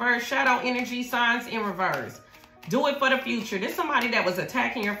peacocks in reverse, shadow energy, signs in reverse. Do it for the future. This is somebody that was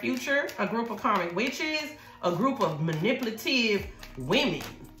attacking your future, a group of karmic witches, a group of manipulative women.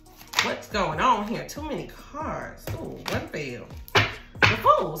 What's going on here? Too many cards. Oh, one failed. The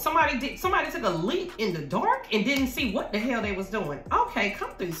Fool. Somebody took a leap in the dark and didn't see what the hell they was doing. Okay, come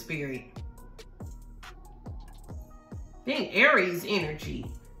through, spirit. Then Aries energy.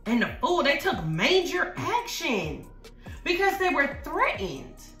 And the Fool, they took major action because they were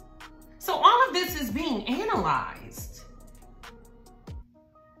threatened. So all of this is being analyzed.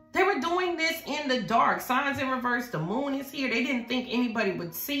 They were doing this in the dark. Signs in reverse. The moon is here. They didn't think anybody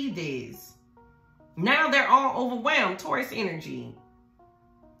would see this. Now they're all overwhelmed. Taurus energy.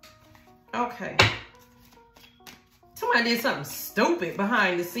 Okay. Somebody did something stupid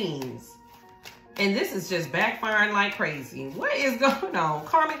behind the scenes. And this is just backfiring like crazy. What is going on?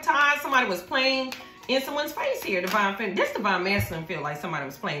 Karmic ties. Somebody was playing in someone's face here. This divine masculine feel like somebody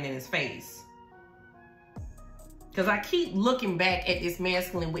was playing in his face. Because I keep looking back at this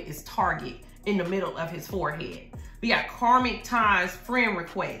masculine with his target in the middle of his forehead. We got karmic ties, friend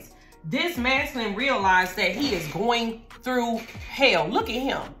requests. This masculine realized that he is going through hell. Look at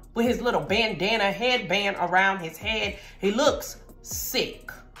him with his little bandana headband around his head. He looks sick.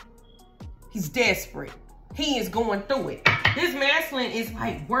 He's desperate. He is going through it. This masculine is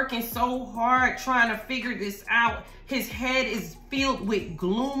like working so hard trying to figure this out. His head is filled with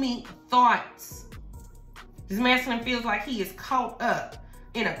gloomy thoughts. This masculine feels like he is caught up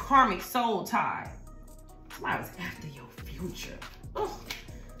in a karmic soul tie. Somebody was after your future. Ugh.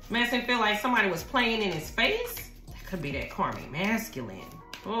 Masculine feel like somebody was playing in his face. That could be that karmic masculine.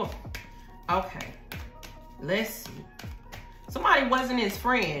 Oh, okay. Let's see. Somebody wasn't his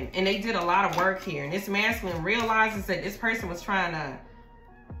friend and they did a lot of work here. And this masculine realizes that this person was trying to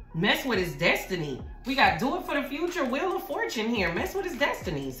mess with his destiny. We got do it for the future, Wheel of Fortune here. Mess with his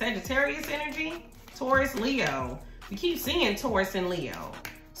destiny. Sagittarius energy. Taurus, Leo. We keep seeing Taurus and Leo.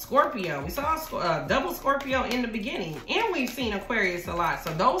 Scorpio. We saw double Scorpio in the beginning. And we've seen Aquarius a lot.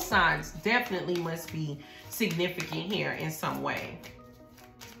 So those signs definitely must be significant here in some way.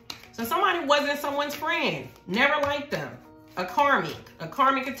 So somebody wasn't someone's friend. Never liked them. A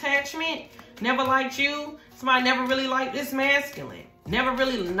karmic attachment. Never liked you. Somebody never really liked this masculine. Never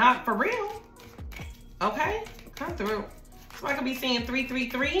really, not for real. Okay? Come through. Somebody could be seeing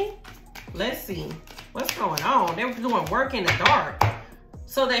 333. Let's see. What's going on? They were doing work in the dark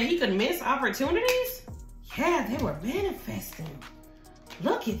so that he could miss opportunities? Yeah, they were manifesting.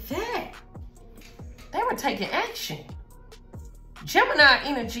 Look at that. They were taking action. Gemini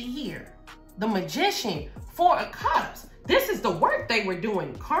energy here. The Magician, 4 of Cups. This is the work they were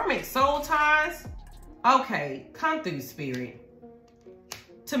doing. Karmic soul ties. Okay, come through, Spirit.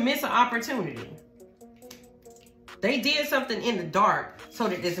 To miss an opportunity. They did something in the dark so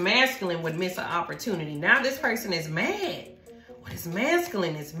that this masculine would miss an opportunity. Now this person is mad. Well, this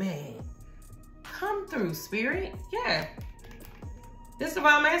masculine is mad. Come through, Spirit. Yeah. This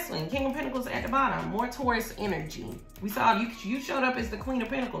divine masculine, King of Pentacles at the bottom, more Taurus energy. We saw you showed up as the Queen of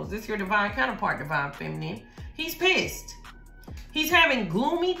Pentacles. This is your divine counterpart, divine feminine. He's pissed. He's having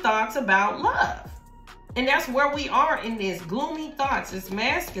gloomy thoughts about love. And that's where we are in this. Gloomy thoughts. This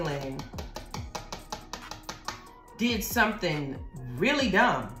masculine did something really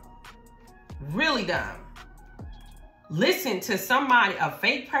dumb. Really dumb. Listen to somebody, a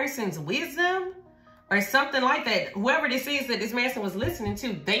fake person's wisdom or something like that. Whoever this is that this masculine was listening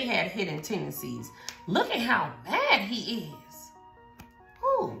to, they had hidden tendencies. Look at how mad he is.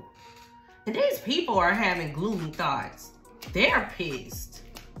 Ooh. And these people are having gloomy thoughts. They're pissed.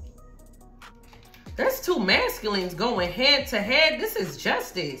 There's two masculines going head to head. This is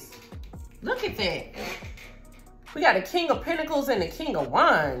justice. Look at that. We got a King of Pentacles and the King of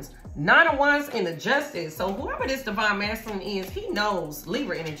Wands. Nine of Wands and the Justice. So whoever this divine masculine is, he knows,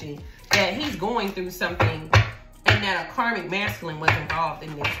 Libra energy, that he's going through something and that a karmic masculine was involved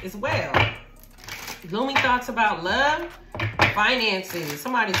in this as well. Gloomy thoughts about love, finances.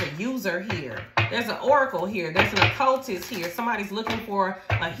 Somebody's a user here. There's an oracle here. There's an occultist here. Somebody's looking for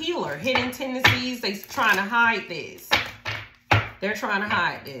a healer. Hidden tendencies. They're trying to hide this. They're trying to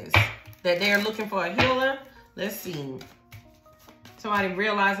hide this. That they're looking for a healer. Let's see. Somebody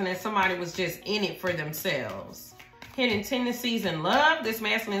realizing that somebody was just in it for themselves. Hidden tendencies in love. This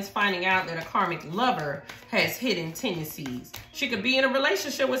masculine is finding out that a karmic lover has hidden tendencies. She could be in a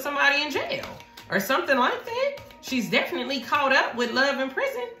relationship with somebody in jail or something like that. She's definitely caught up with love in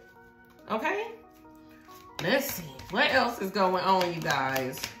prison. Okay. Let's see. What else is going on, you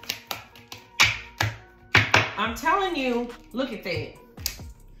guys? I'm telling you, look at that.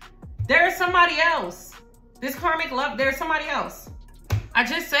 There's somebody else. This karmic love, there's somebody else. I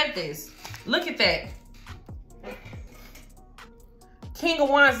just said this. Look at that. King of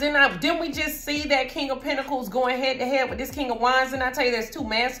Wands. Didn't we just see that King of Pentacles going head to head with this King of Wands? And I tell you, there's two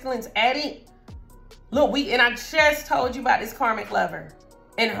masculines at it. Look, and I just told you about this karmic lover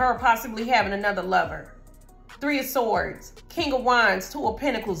and her possibly having another lover. Three of Swords, King of Wands, Two of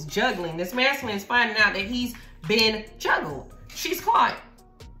Pentacles, juggling. This masculine is finding out that he's been juggled. She's caught.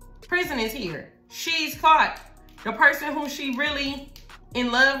 Prison is here. She's caught. The person who she really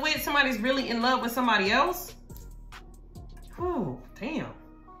in love with, somebody's really in love with somebody else. Whew, damn.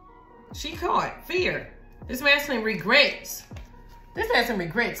 She caught. Fear. This masculine regrets. This masculine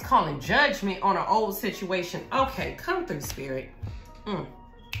regrets calling judgment on an old situation. Okay, come through, Spirit.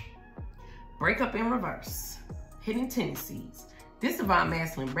 Breakup in reverse. Hidden tendencies. This divine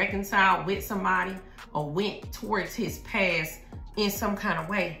masculine reconciled with somebody or went towards his past in some kind of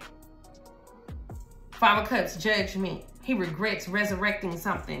way. Five of Cups, judgment. He regrets resurrecting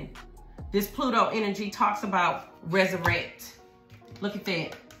something. This Pluto energy talks about resurrect. Look at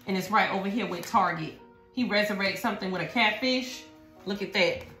that. And it's right over here with Target. He resurrects something with a catfish. Look at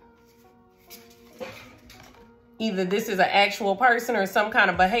that. Either this is an actual person or some kind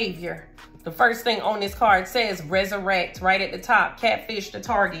of behavior. The first thing on this card says resurrect right at the top. Catfish the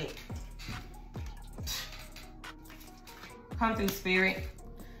target. Come through, Spirit.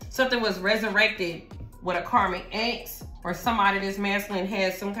 Something was resurrected with a karmic ex or somebody this masculine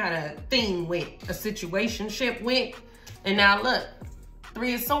has some kind of thing with, a situationship with. And now look,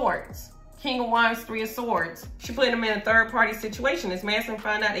 Three of Swords. King of Wands, Three of Swords. She put him in a third-party situation. This masculine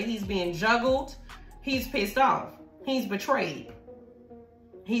found out that he's being juggled. He's pissed off. He's betrayed.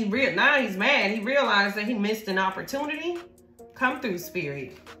 Now he's mad. He realized that he missed an opportunity. Come through,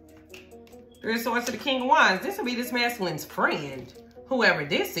 Spirit. Three of Swords to the King of Wands. This will be this masculine's friend, whoever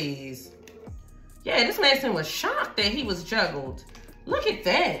this is. Yeah, this masculine was shocked that he was juggled. Look at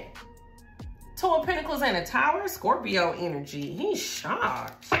that. Two of Pentacles and a Tower. Scorpio energy. He's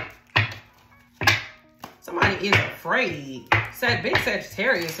shocked. Somebody is afraid. Big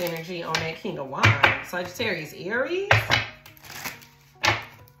Sagittarius energy on that King of Wands. Sagittarius, Aries.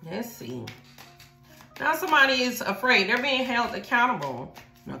 Let's see. Now somebody is afraid. They're being held accountable.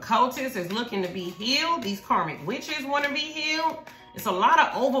 The occultist is looking to be healed. These karmic witches want to be healed. It's a lot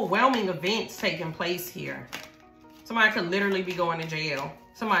of overwhelming events taking place here. Somebody could literally be going to jail.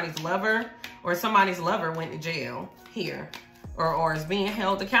 Somebody's lover or somebody's lover went to jail here. Or is being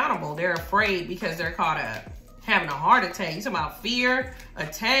held accountable. They're afraid because they're caught up. Having a heart attack. You talking about fear,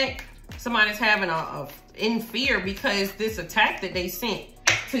 attack. Somebody's having in fear because this attack that they sent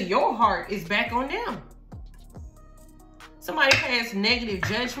to your heart is back on them. Somebody passed negative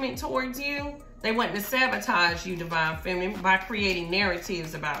judgment towards you. They want to sabotage you, Divine Feminine, by creating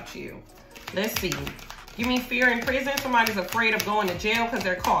narratives about you. Let's see. Give me fear in prison. Somebody's afraid of going to jail because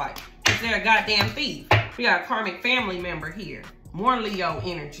they're caught. Because they're a goddamn thief. We got a karmic family member here. More Leo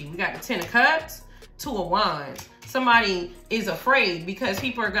energy. We got the 10 of Cups, 2 of Wands. Somebody is afraid because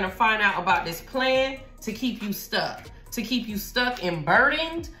people are going to find out about this plan to keep you stuck. To keep you stuck and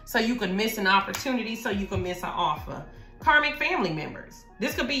burdened so you can miss an opportunity, so you can miss an offer. Karmic family members.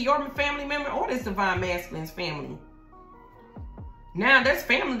 This could be your family member or this Divine Masculine's family. Now there's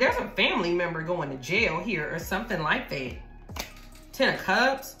a family member going to jail here or something like that. 10 of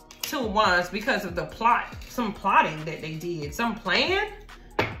Cups, 2 of Wands, because of the plot, some plotting that they did, some plan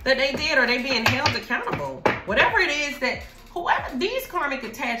that they did, or they being held accountable. Whatever it is that, whoever these karmic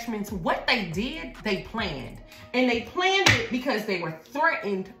attachments, what they did, they planned. And they planned it because they were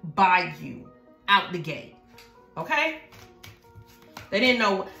threatened by you out the gate. Okay? They didn't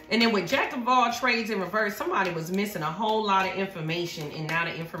know. And then with Jack of all trades in reverse, somebody was missing a whole lot of information, and now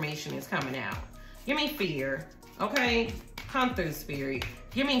the information is coming out. Give me fear. Okay? Come through, Spirit.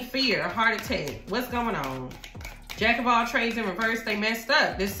 Give me fear, heart attack. What's going on? Jack of all trades in reverse, they messed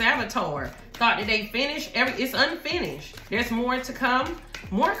up. This saboteur thought that they finished. It's unfinished. There's more to come.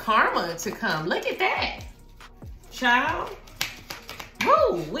 More karma to come. Look at that. Child.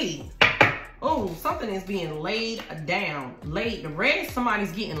 Woo-wee. Oh, something is being laid down. The rest,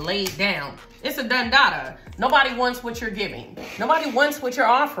 somebody's getting laid down. It's a done data. Nobody wants what you're giving. Nobody wants what you're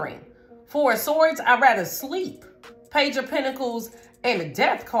offering. 4 of Swords, I'd rather sleep. Page of Pentacles and the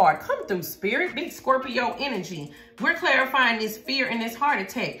Death card. Come through, Spirit. Big Scorpio energy. We're clarifying this fear and this heart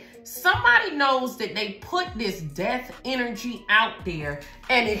attack. Somebody knows that they put this death energy out there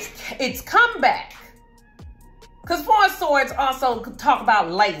and it's come back. Because 4 of Swords also talk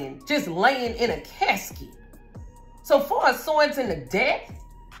about laying, just laying in a casket. So 4 of Swords in the death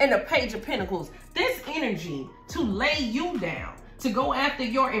and the Page of Pentacles, this energy to lay you down, to go after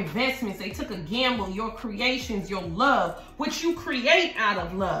your investments. They took a gamble, your creations, your love, which you create out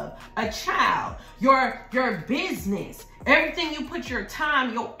of love, a child, your business, everything you put your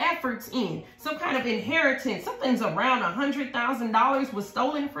time, your efforts in, some kind of inheritance. Something's around $100,000 was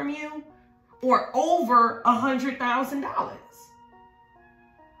stolen from you. Or over $100,000.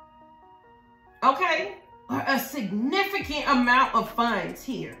 Okay? A significant amount of funds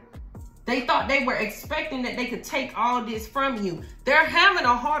here. They thought they were expecting that they could take all this from you. They're having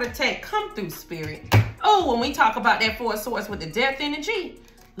a heart attack. Come through, Spirit. Oh, when we talk about that 4 of Swords with the death energy,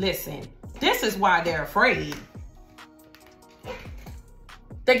 listen, this is why they're afraid.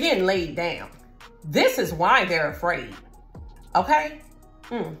 They're getting laid down. This is why they're afraid. Okay?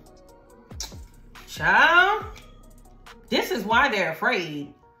 Child, this is why they're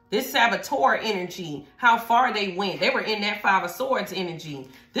afraid. This saboteur energy, how far they went. They were in that 5 of Swords energy.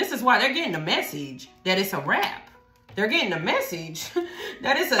 This is why they're getting the message that it's a wrap. They're getting the message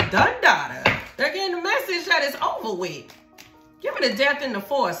that it's a done data. They're getting the message that it's over with. Give it a death in the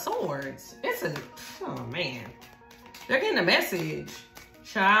 4 of Swords. It's a, oh man. They're getting the message.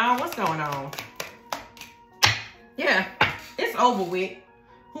 Child, what's going on? Yeah, it's over with.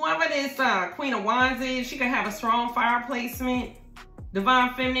 Whoever this Queen of Wands is, she could have a strong fire placement.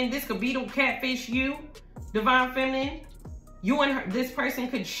 Divine Feminine, this could beetle catfish you. Divine Feminine, you and her, this person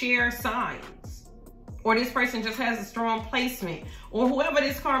could share signs. Or this person just has a strong placement. Or whoever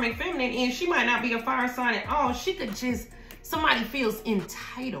this Karmic Feminine is, she might not be a fire sign at all. She could just, somebody feels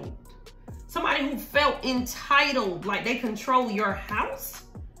entitled. Somebody who felt entitled, like they control your house,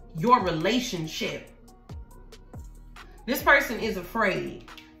 your relationship. This person is afraid.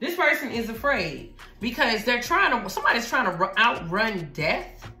 This person is afraid because they're somebody's trying to outrun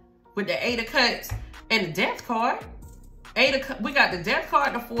death with the 8 of Cups and the Death card. We got the Death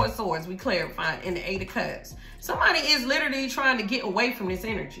card, the 4 of Swords, we clarified, and the 8 of Cups. Somebody is literally trying to get away from this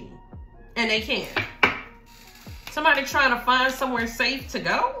energy and they can't. Somebody trying to find somewhere safe to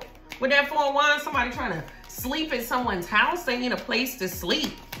go. With that 4 of Wands, somebody trying to sleep at someone's house. They need a place to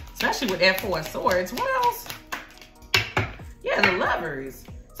sleep, especially with that 4 of Swords. What else? Yeah, the Lovers.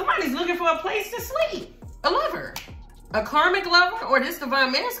 Somebody's looking for a place to sleep. A lover. A karmic lover, or this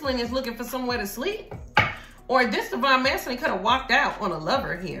Divine Masculine is looking for somewhere to sleep. Or this Divine Masculine could have walked out on a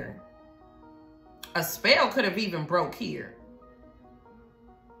lover here. A spell could have even broke here.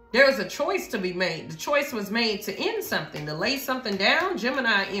 There was a choice to be made. The choice was made to end something, to lay something down.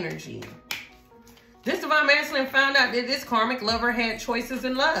 Gemini energy. This Divine Masculine found out that this karmic lover had choices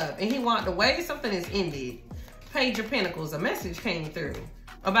in love and he walked away. Something is ended. Page of Pentacles, a message came through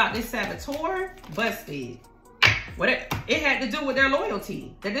about this saboteur. Busted. What it had to do with their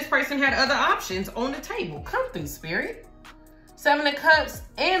loyalty. That this person had other options on the table. Come through, Spirit. Seven of Cups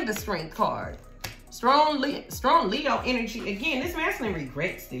and the Strength card. Strong Leo energy. Again, this masculine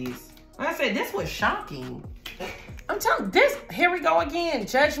regrets this. Like I said, this was shocking. I'm telling this, here we go again.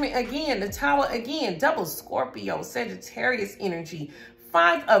 Judgment again, the Tower again, double Scorpio, Sagittarius energy,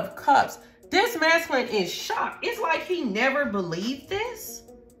 Five of Cups. This masculine is shocked. It's like he never believed this.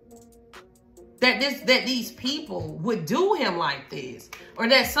 That these people would do him like this. Or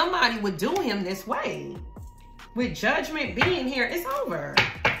that somebody would do him this way. With Judgment being here, it's over.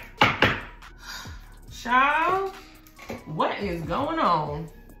 Child, what is going on?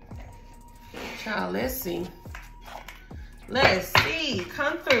 Child, let's see. Let's see.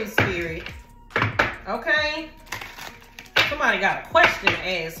 Come through, Spirit. Okay? Somebody got a question to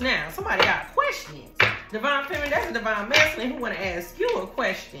ask now. Somebody got questions. Divine Feminine, that's a Divine Masculine who want to ask you a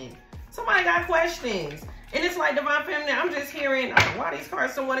question. Somebody got questions. And it's like Divine Feminine, I'm just hearing, why these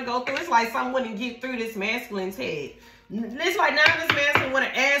cards don't want to go through. It's like someone wouldn't get through this masculine's head. It's like now this masculine want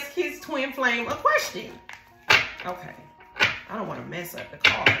to ask his twin flame a question. Okay. I don't want to mess up the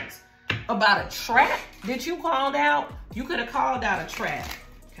cards. About a trap that you called out. You could have called out a trap.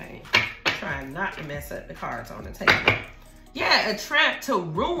 Okay. Trying not to mess up the cards on the table. Yeah, a trap to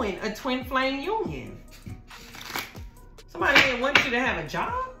ruin a twin flame union. Somebody didn't want you to have a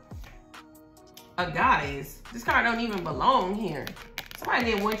job. A goddess. This card don't even belong here. Somebody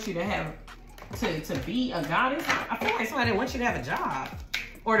didn't want you to have to be a goddess. I feel like somebody didn't want you to have a job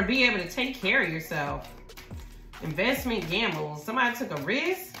or to be able to take care of yourself. Investment gambles. Somebody took a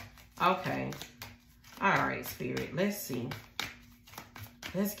risk. Okay. All right, Spirit. Let's see.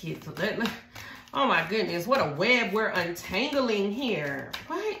 Let's get to that. Oh my goodness, what a web we're untangling here.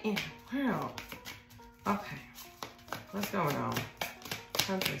 What in the world? Okay. What's going on?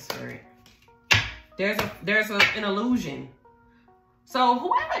 Something, Spirit. There's an illusion. So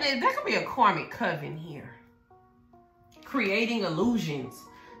whoever it is, there could be a karmic coven here. Creating illusions.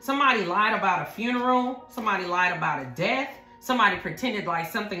 Somebody lied about a funeral. Somebody lied about a death. Somebody pretended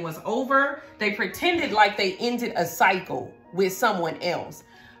like something was over. They pretended like they ended a cycle with someone else.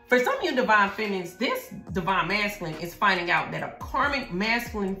 For some of you Divine Feminines, this Divine Masculine is finding out that a karmic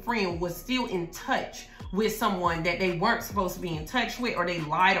masculine friend was still in touch with someone that they weren't supposed to be in touch with, or they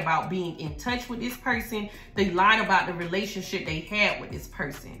lied about being in touch with this person. They lied about the relationship they had with this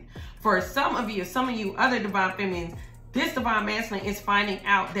person. For some of you other Divine Feminines, this Divine Masculine is finding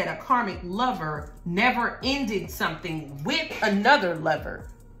out that a karmic lover never ended something with another lover.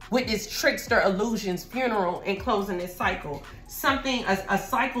 With this trickster illusions funeral and closing this cycle. Something, a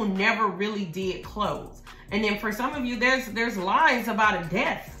cycle never really did close. And then for some of you, there's lies about a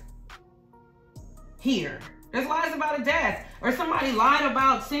death here. There's lies about a death. Or somebody lied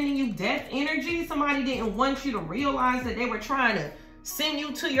about sending you death energy. Somebody didn't want you to realize that they were trying to send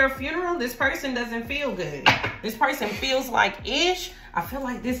you to your funeral. This person doesn't feel good. This person feels like ish. I feel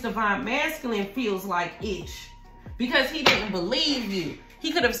like this Divine Masculine feels like ish. Because he didn't believe you.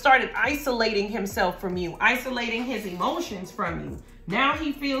 He could have started isolating himself from you, isolating his emotions from you. Now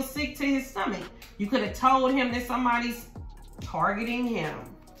he feels sick to his stomach. You could have told him that somebody's targeting him.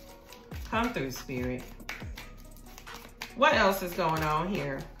 Come through, Spirit. What else is going on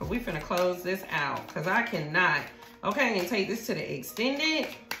here? We finna close this out because I cannot. Okay, and take this to the extended.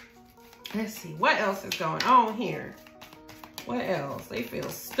 Let's see, what else is going on here? What else? They feel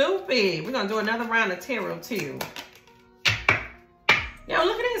stupid. We're gonna do another round of tarot too. Yo,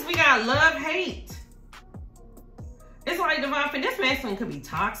 look at this. We got love, hate. It's like Divine Feminine. This masculine could be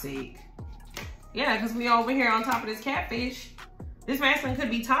toxic. Yeah, because we over here on top of this catfish. This masculine could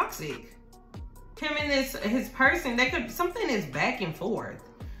be toxic. Him and his person, something is back and forth.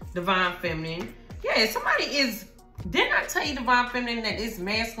 Divine Feminine. Yeah, somebody is, didn't I tell you, Divine Feminine, that this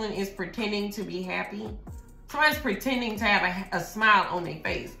masculine is pretending to be happy? Somebody's pretending to have a smile on their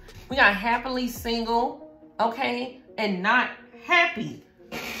face. We got happily single, okay, and not happy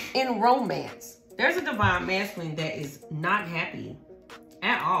in romance. There's a Divine Masculine that is not happy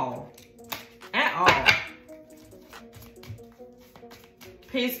at all. At all.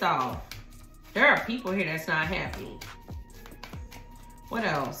 Pissed off. There are people here that's not happy. What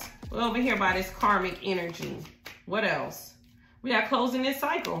else? We're over here by this karmic energy. What else? We got closing this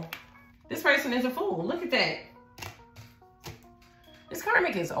cycle. This person is a fool. Look at that. This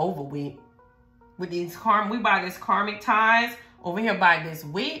karmic is over with. With these we buy this karmic ties. Over here by this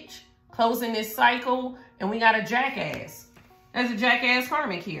witch, closing this cycle, and we got a jackass. There's a jackass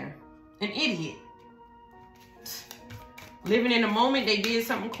karmic here. An idiot. Living in the moment, they did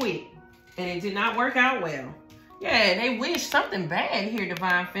something quick, and it did not work out well. Yeah, they wish something bad here,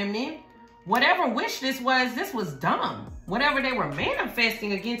 Divine Feminine. Whatever wish this was dumb. Whatever they were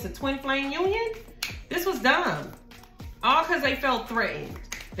manifesting against a twin flame union, this was dumb. All because they felt threatened.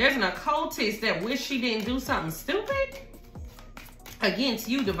 There's an occultist that wish she didn't do something stupid against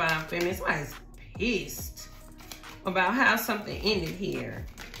you, Divine Feminine. Somebody's pissed about how something ended here.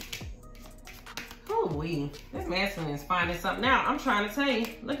 Ooh-wee. This masculine is finding something out. I'm trying to tell you.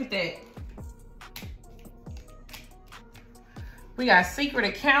 Look at that. We got secret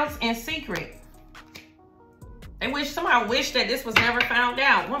accounts and secret. Somebody wished that this was never found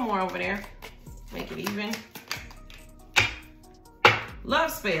out. One more over there. Make it even.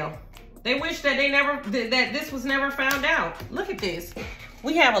 Love spell. They wish that that this was never found out. Look at this.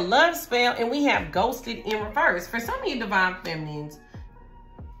 We have a love spell and we have ghosted in reverse. For some of you Divine Feminines,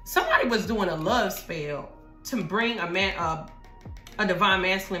 somebody was doing a love spell to bring a divine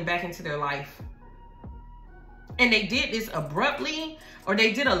masculine back into their life. And they did this abruptly, or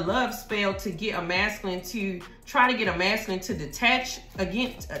they did a love spell to get a masculine to try to get a masculine to detach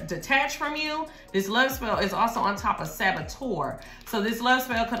from you. This love spell is also on top of saboteur. So this love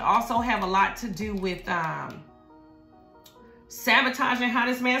spell could also have a lot to do with sabotaging how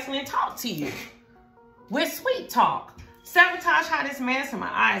this masculine talk to you with sweet talk. Sabotage how this masculine,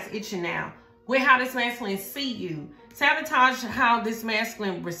 my eyes itching now, with how this masculine see you. Sabotage how this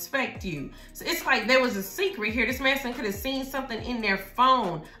masculine respect you. So it's like there was a secret here. This masculine could have seen something in their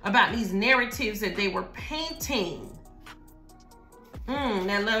phone about these narratives that they were painting.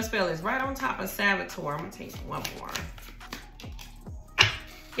 That love spell is right on top of saboteur. I'm gonna take one more.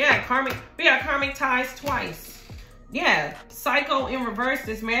 Yeah, karmic. We got karmic ties twice. Yeah, psycho in reverse.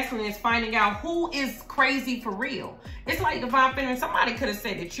 This masculine is finding out who is crazy for real. It's like Divine Feminine. Somebody could have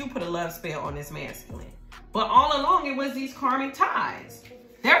said that you put a love spell on this masculine. But all along, it was these karmic ties.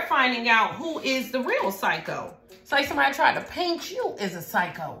 They're finding out who is the real psycho. It's like somebody tried to paint you as a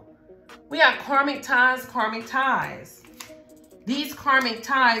psycho. We got karmic ties, karmic ties. These karmic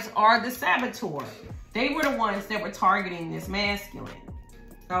ties are the saboteur. They were the ones that were targeting this masculine.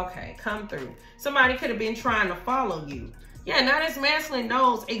 Okay, come through. Somebody could have been trying to follow you. Yeah, now this masculine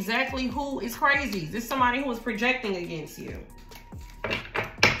knows exactly who is crazy. This is somebody who is projecting against you.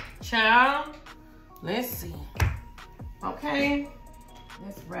 Child. Let's see. Okay.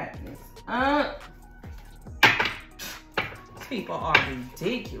 Let's wrap this up. These people are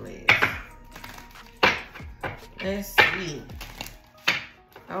ridiculous. Let's see.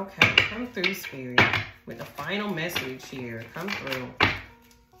 Okay. Come through, Spirit. With the final message here. Come through.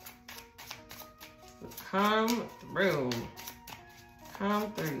 Come through.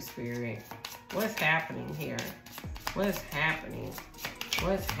 Come through, Spirit. What's happening here? What's happening?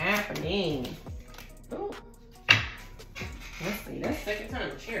 What's happening? Ooh. Let's see, that's the second time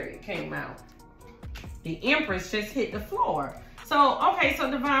the Chariot came out. The Empress just hit the floor. So, okay,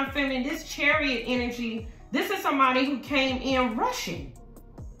 so Divine Feminine, this Chariot energy, this is somebody who came in rushing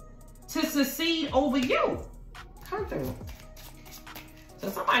to succeed over you. Come through. So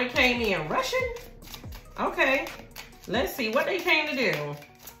somebody came in rushing? Okay, let's see what they came to do.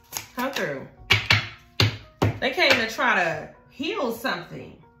 Come through. They came to try to heal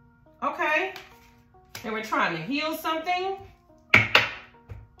something. Okay. They were trying to heal something.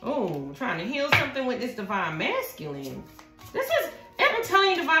 Oh, trying to heal something with this divine masculine. This is, I'm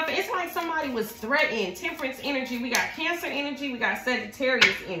telling you, Divine, it's like somebody was threatened. Temperance energy. We got Cancer energy. We got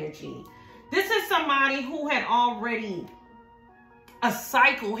Sagittarius energy. This is somebody who had already, a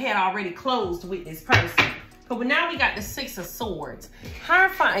cycle had already closed with this person. But now we got the Six of Swords.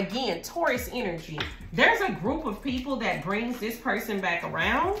 Hierophant, again, Taurus energy. There's a group of people that brings this person back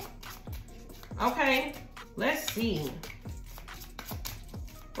around. Okay, let's see.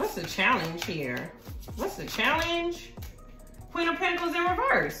 What's the challenge here? What's the challenge? Queen of Pentacles in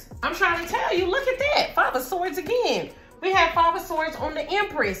reverse. I'm trying to tell you, look at that. Five of Swords again. We have Five of Swords on the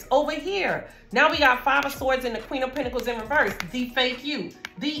Empress over here. Now we got Five of Swords and the Queen of Pentacles in reverse. The fake you.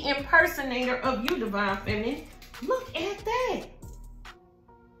 The impersonator of you, Divine Feminine. Look at that.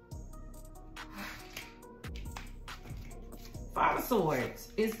 Five of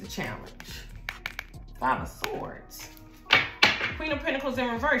Swords is the challenge. Five of Swords. Queen of Pentacles in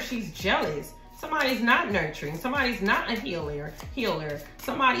reverse. She's jealous. Somebody's not nurturing. Somebody's not a healer.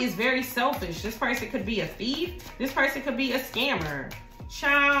 Somebody is very selfish. This person could be a thief. This person could be a scammer.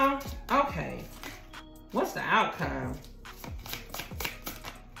 Child. Okay. What's the outcome?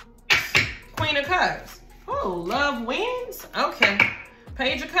 Queen of Cups. Oh, love wins? Okay.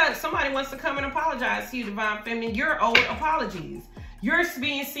 Page of Cups. Somebody wants to come and apologize to you, Divine Feminine. Your old apologies. You're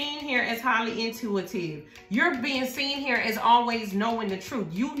being seen here as highly intuitive. You're being seen here as always knowing the truth.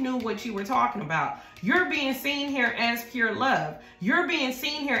 You knew what you were talking about. You're being seen here as pure love. You're being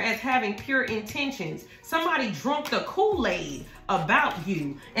seen here as having pure intentions. Somebody drunk the Kool-Aid about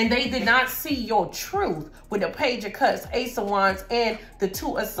you and they did not see your truth with the Page of Cups, Ace of Wands, and the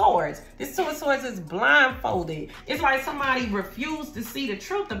Two of Swords. This Two of Swords is blindfolded. It's like somebody refused to see the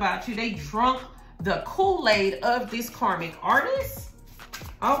truth about you. They drunk the Kool-Aid of this karmic artist.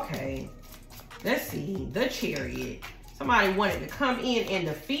 Okay, let's see. The Chariot. Somebody wanted to come in and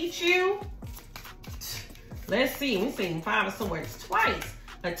defeat you. Let's see. We've seen Five of Swords twice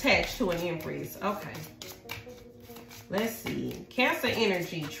attached to an Empress. Okay. Let's see. Cancer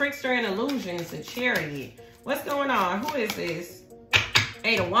energy, trickster and illusions, the Chariot. What's going on? Who is this?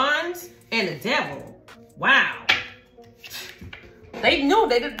 Eight of Wands and the Devil. Wow. They knew,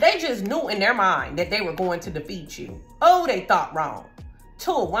 they just knew in their mind that they were going to defeat you. Oh, they thought wrong.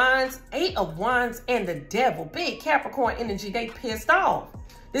 Two of Wands, Eight of Wands, and the Devil. Big Capricorn energy. They pissed off.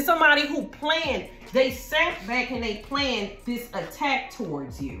 There's somebody who planned. They sat back and they planned this attack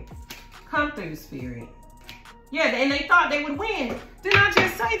towards you. Come through, Spirit. Yeah, and they thought they would win. Didn't I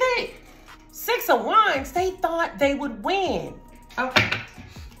just say that? Six of Wands, they thought they would win. Okay.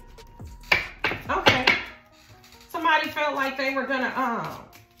 Okay. Somebody felt like they were gonna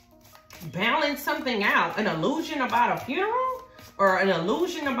balance something out. An illusion about a funeral? Or an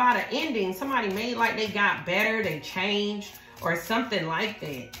illusion about an ending. Somebody made like they got better, they changed, or something like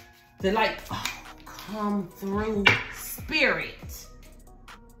that. They're like, oh, come through, Spirit.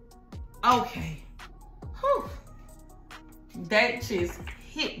 Okay. Whew. That just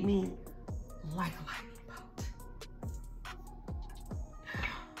hit me like a lightning bolt.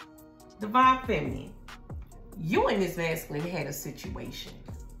 Divine Feminine. You and this masculine had a situation.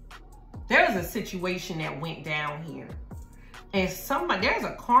 There was a situation that went down here. And there's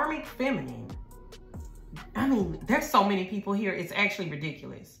a karmic feminine. I mean, there's so many people here, it's actually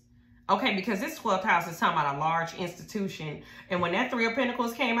ridiculous. Okay, because this 12th house is talking about a large institution. And when that Three of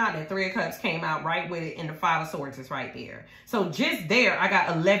Pentacles came out, that Three of Cups came out right with it, and the Five of Swords is right there. So just there, I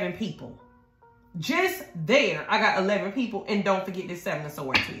got 11 people. Just there, I got 11 people. And don't forget this Seven of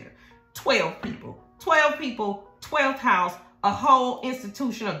Swords here. 12 people. 12 people, 12th house. A whole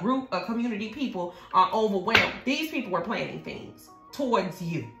institution, a group, a community, people are overwhelmed. These people were planning things towards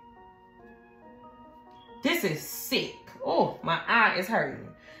you. This is sick. Oh, my eye is hurting.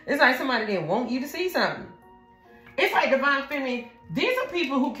 It's like somebody didn't want you to see something. It's like Divine Feminine. These are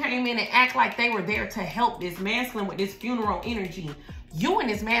people who came in and act like they were there to help this masculine with this funeral energy. You and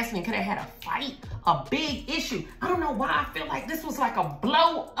this masculine could have had a fight, a big issue. I don't know why I feel like this was like a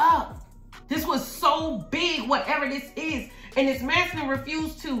blow up. This was so big, whatever this is. And this masculine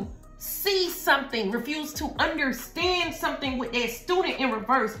refused to see something, refused to understand something with their student in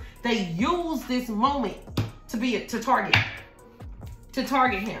reverse. They used this moment to target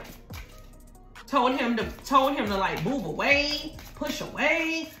him. Told him to like move away, push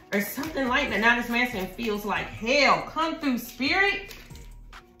away, or something like that. Now this masculine feels like hell. Come through, Spirit.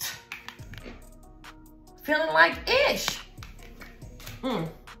 Feeling like ish.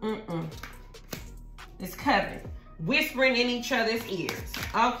 It's covenant. Whispering in each other's ears.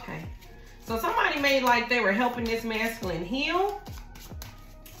 Okay. So somebody made like they were helping this masculine heal.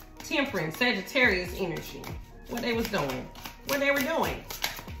 Temperance, Sagittarius energy. What they was doing. What they were doing.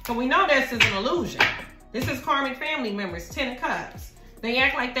 So we know this is an illusion. This is karmic family members, 10 of Cups. They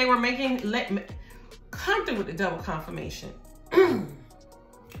act like they were come through with the double confirmation.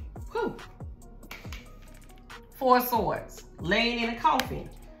 Whew. Four of Swords. Laying in a coffin.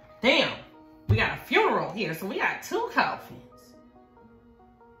 Damn. We got a funeral here, so we got two coffins.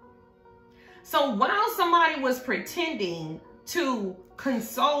 So while somebody was pretending to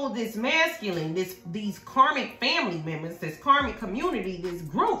console this masculine, these karmic family members, this karmic community, this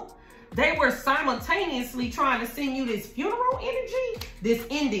group, they were simultaneously trying to send you this funeral energy, this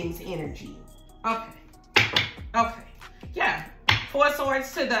endings energy. Okay. Okay. Yeah. Four of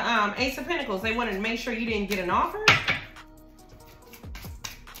Swords to the Ace of Pentacles. They wanted to make sure you didn't get an offer.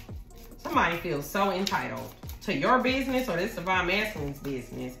 Somebody feels so entitled to your business or this divine masculine's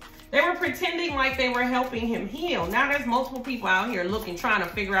business. They were pretending like they were helping him heal. Now there's multiple people out here looking, trying to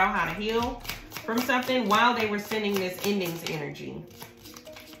figure out how to heal from something while they were sending this endings energy.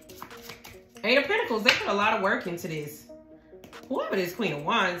 Eight of Pentacles, they put a lot of work into this. Whoever this Queen of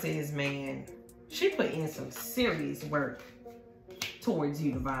Wands is, man, she put in some serious work towards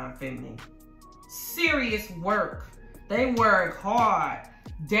you, Divine Feminine. Serious work. They work hard.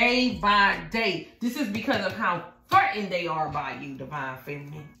 Day by day. This is because of how threatened they are by you, Divine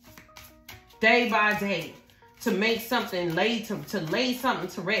Feminine. Day by day. to make something to lay something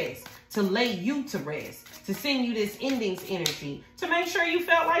to rest, to lay you to rest, to send you this endings energy, to make sure you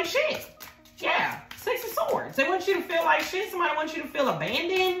felt like shit. Yeah, Six of Swords. They want you to feel like shit. Somebody wants you to feel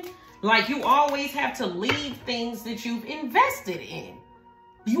abandoned. Like you always have to leave things that you've invested in.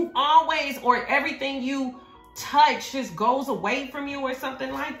 You always, or everything you touch just goes away from you or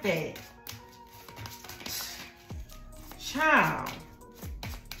something like that. Child.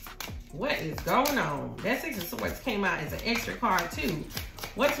 What is going on? That Six of Swords came out as an extra card too.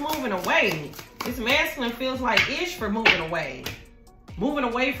 What's moving away? This masculine feels like ish for moving away. Moving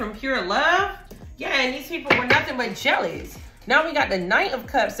away from pure love? Yeah, and these people were nothing but jealous. Now we got the Knight of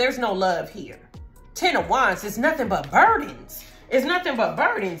Cups. There's no love here. Ten of Wands. It's nothing but burdens. It's nothing but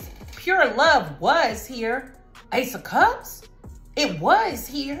burdens. Pure love was here. Ace of Cups. It was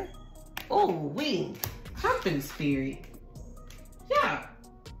here. Ooh, we come through, Spirit. Yeah.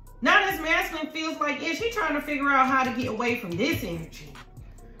 Now this masculine feels like ish. He's trying to figure out how to get away from this energy.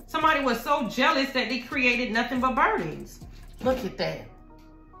 Somebody was so jealous that they created nothing but burdens. Look at that.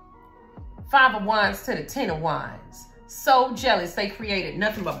 Five of Wands to the Ten of Wands. So jealous they created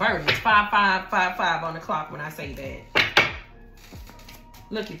nothing but burdens. 5, 5, 5, 5 on the clock when I say that.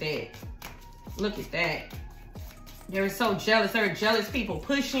 Look at that. Look at that. They're so jealous. There are jealous people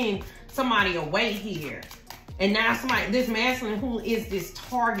pushing somebody away here. And now somebody, this masculine who is this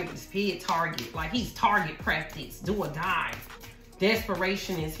target, this big target. Like he's target practice. Do or die.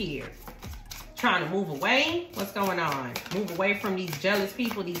 Desperation is here. Trying to move away. What's going on? Move away from these jealous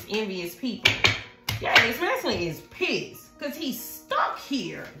people, these envious people. Yeah, this masculine is pissed because he's stuck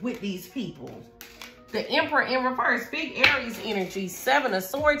here with these people. The Emperor in reverse, big Aries energy, Seven of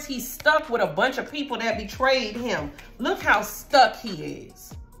Swords. He's stuck with a bunch of people that betrayed him. Look how stuck he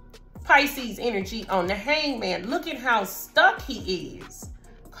is. Pisces energy on the Hangman. Look at how stuck he is.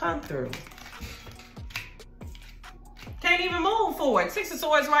 Come through. Can't even move forward. Six of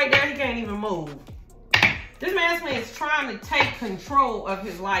Swords right there. He can't even move. This masculine is trying to take control of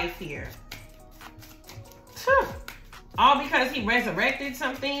his life here. All because he resurrected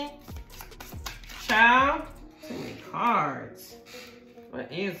something. Child. Too many cards.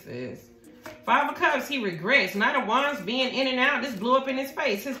 What is this? Five of Cups, he regrets. Knight of Wands being in and out. This blew up in his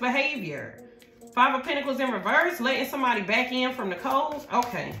face. His behavior. Five of Pentacles in reverse. Letting somebody back in from the cold.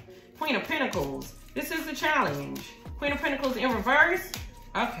 Okay. Queen of Pentacles. This is the challenge. Queen of Pentacles in reverse.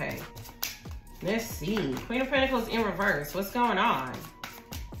 Okay. Let's see. Queen of Pentacles in reverse. What's going on?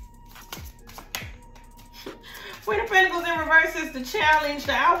 Queen of Pentacles in reverse is the challenge.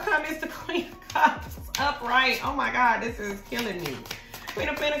 The outcome is the Queen of Cups upright. Oh my God, this is killing me. Queen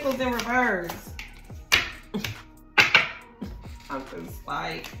of Pentacles in reverse. I'm just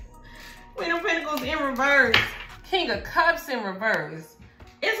like, Queen of Pentacles in reverse. King of Cups in reverse.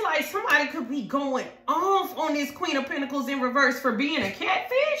 It's like somebody could be going off on this Queen of Pentacles in reverse for being a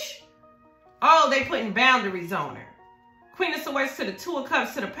catfish. Oh, they putting boundaries on her. Queen of Swords to the Two of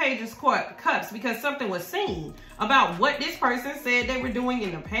Cups to the Page of Cups because something was seen about what this person said they were doing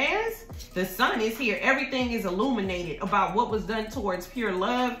in the past. The Sun is here. Everything is illuminated about what was done towards pure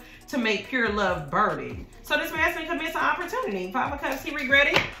love to make pure love burden. So this masculine commits an opportunity. Five of Cups, he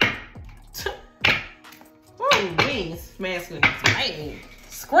regretted. Ooh, wings. Masculine is mad.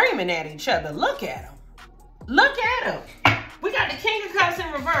 Screaming at each other. Look at them. Look at them. We got the King of Cups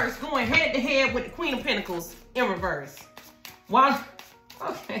in reverse going head to head with the Queen of Pentacles in reverse. Well,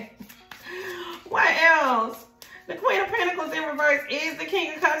 okay. What else? The Queen of Pentacles in reverse is the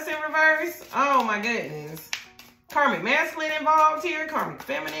King of Cups in reverse. Oh my goodness. Karmic masculine involved here. Karmic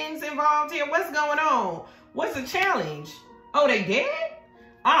feminines involved here. What's going on? What's the challenge? Oh, they dead?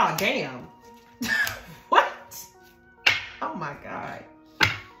 Oh, damn. What? Oh my God.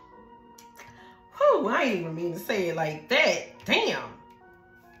 Whew, I ain't even mean to say it like that. Damn.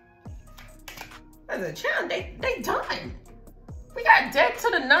 That's a challenge. They done. We got death to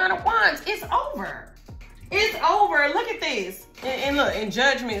the Nine of Wands. It's over. It's over. Look at this. And look, and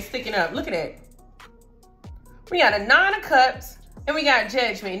Judgment sticking up. Look at that. We got a Nine of Cups and we got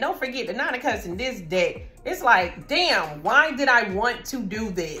Judgment. Don't forget the Nine of Cups in this deck. It's like, damn, why did I want to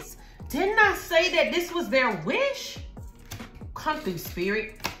do this? Didn't I say that this was their wish? Come through,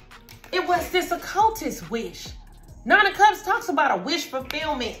 Spirit. It was this occultist wish. Nine of Cups talks about a wish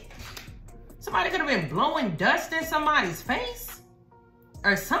fulfillment. Somebody could have been blowing dust in somebody's face.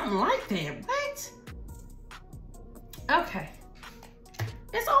 Or something like that. What? Okay.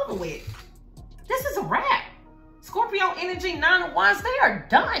 It's over with. This is a wrap. Scorpio energy, Nine of Wands, they are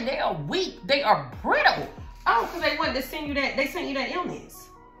done. They are weak. They are brittle. Oh, because they wanted to send you that. They sent you that illness.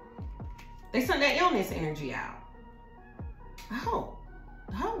 They sent that illness energy out. Oh.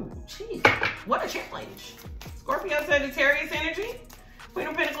 Oh, jeez. What a challenge. Scorpio, Sagittarius energy. Queen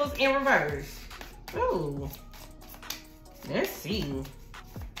of Pentacles in reverse. Ooh. Let's see.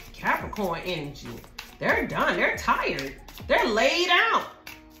 Capricorn energy. They're done. They're tired. They're laid out.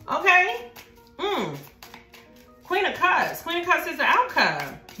 Okay? Queen of Cups. Queen of Cups is the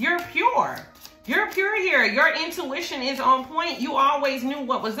outcome. You're pure. You're pure here. Your intuition is on point. You always knew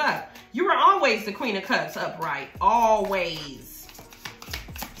what was up. You were always the Queen of Cups upright. Always.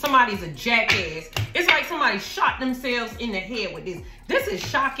 Somebody's a jackass. It's like somebody shot themselves in the head with this. This is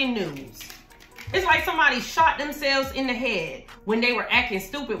shocking news. It's like somebody shot themselves in the head when they were acting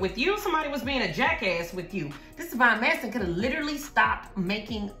stupid with you. Somebody was being a jackass with you. This divine masculine could have literally stopped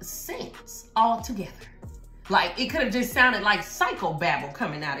making sense altogether. Like, it could have just sounded like psychobabble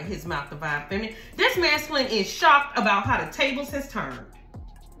coming out of his mouth, divine feminine. This masculine is shocked about how the tables has turned.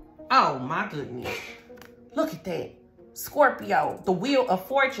 Oh, my goodness. Look at that. Scorpio, the wheel of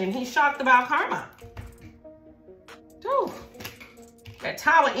fortune. He's shocked about karma. Dude. That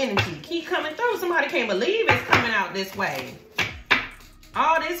tower energy keep coming through. Somebody can't believe it's coming out this way.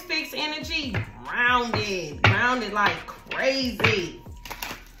 All this fixed energy, grounded like crazy.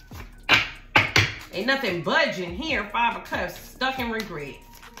 Ain't nothing budging here. Five of Cups, stuck in regret.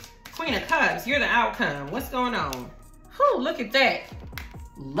 Queen of Cups, you're the outcome. What's going on? Whew, look at that.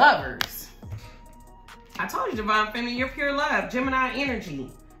 Lovers. I told you, divine feminine, you're pure love. Gemini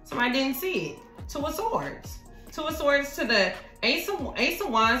energy. Somebody didn't see it. Two of Swords. Two of Swords to the Ace of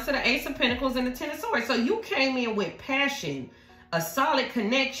Wands to the Ace of Pentacles and the Ten of Swords. So you came in with passion, a solid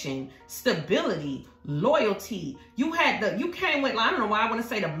connection, stability, loyalty. You came with, I don't know why I want to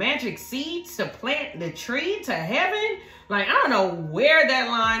say the magic seeds to plant the tree to heaven. Like, I don't know where that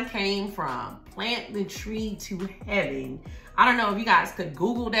line came from. Plant the tree to heaven. I don't know if you guys could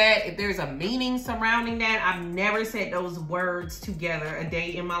Google that, if there's a meaning surrounding that. I've never said those words together a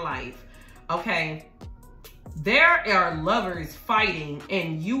day in my life. Okay. There are lovers fighting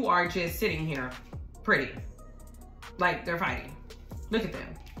and you are just sitting here pretty. Like, they're fighting. Look at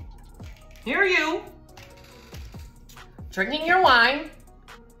them. Here are you, drinking your wine,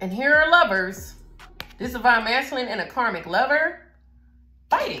 and here are lovers. This divine masculine and a karmic lover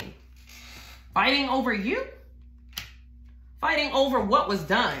fighting. Fighting over you. Fighting over what was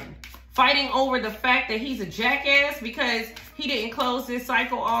done. Fighting over the fact that he's a jackass because he didn't close this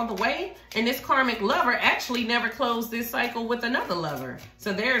cycle all the way. And this karmic lover actually never closed this cycle with another lover.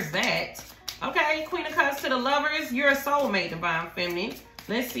 So there's that. Okay, Queen of Cups to the lovers. You're a soulmate, divine feminine.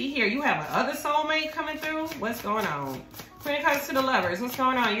 Let's see here. You have another soulmate coming through. What's going on? Queen of Cups to the lovers. What's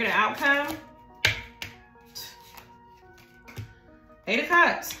going on? You're the outcome. Eight of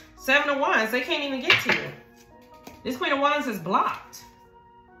Cups. Seven of Wands. They can't even get to you. This Queen of Wands is blocked.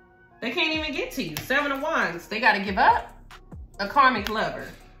 They can't even get to you. Seven of Wands. They got to give up. A karmic lover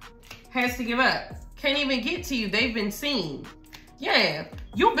has to give up. Can't even get to you. They've been seen. Yeah,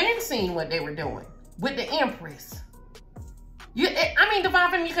 you've been seeing what they were doing with the empress. I mean, divine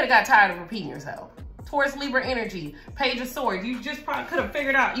feminine, you could have got tired of repeating yourself. Taurus, Libra energy, Page of Swords. You just probably could have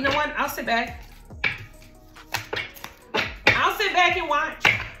figured out, you know what? I'll sit back. I'll sit back and watch.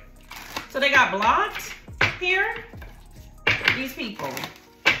 So they got blocked here. These people.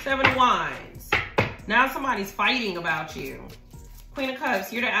 Seven of Wands. Now somebody's fighting about you. Queen of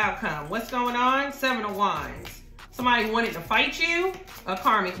Cups, you're the outcome. What's going on? Seven of Wands. Somebody wanted to fight you. A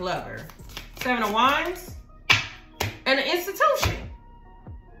karmic lover. Seven of Wands. And an institution.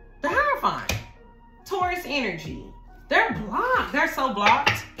 The Hierophant. Taurus energy. They're blocked. They're so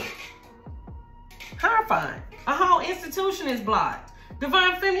blocked. Hierophant. A whole institution is blocked.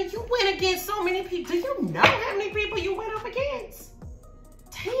 Divine feminine, you went against so many people. Do you know how many people you went up against?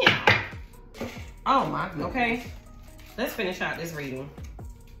 Damn. Oh my, okay. Let's finish out this reading.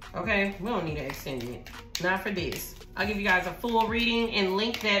 Okay, we don't need to extend it. Not for this. I'll give you guys a full reading and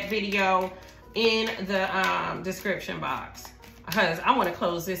link that video in the description box. Because I want to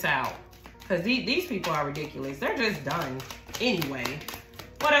close this out. Because these people are ridiculous. They're just done. Anyway,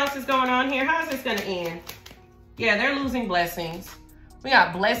 what else is going on here? How's this going to end? Yeah, they're losing blessings. We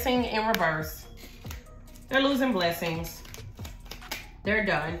got blessing in reverse. They're losing blessings. They're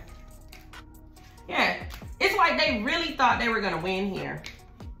done. Yeah, it's like they really thought they were going to win here.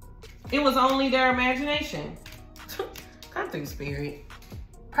 It was only their imagination. Come through, Spirit.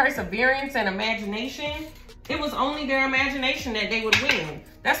 Perseverance and imagination. It was only their imagination that they would win.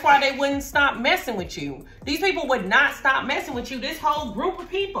 That's why they wouldn't stop messing with you. These people would not stop messing with you. This whole group of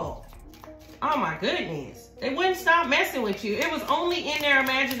people. Oh my goodness. They wouldn't stop messing with you. It was only in their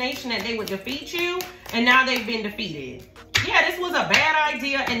imagination that they would defeat you. And now they've been defeated. Yeah, this was a bad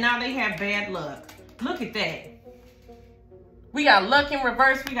idea and now they have bad luck. Look at that. We got luck in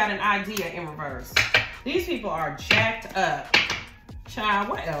reverse. We got an idea in reverse. These people are jacked up. Child,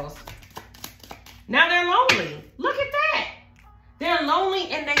 what else? Now they're lonely. Look at that. They're lonely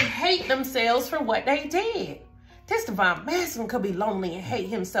and they hate themselves for what they did. This divine masculine could be lonely and hate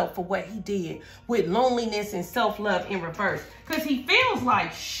himself for what he did, with loneliness and self-love in reverse. Because he feels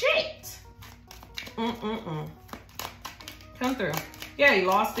like shit. Come through. Yeah, he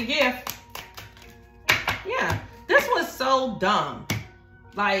lost the gift. Yeah, this was so dumb.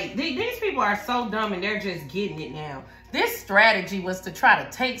 Like, these people are so dumb and they're just getting it now. This strategy was to try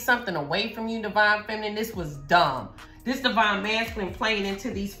to take something away from you, divine feminine. This was dumb. This divine masculine playing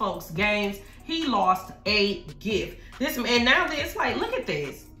into these folks' games. He lost a gift. And now it's like, look at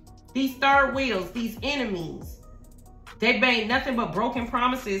this. These third wheels, these enemies. They made nothing but broken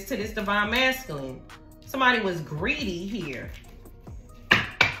promises to this divine masculine. Somebody was greedy here.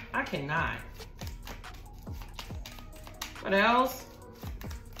 I cannot. What else?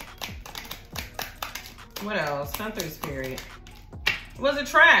 What else? Come through, spirit. It was a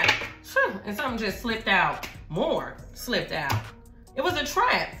trap. And something just slipped out. More slipped out. It was a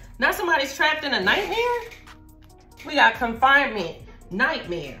trap. Now somebody's trapped in a nightmare? We got confinement,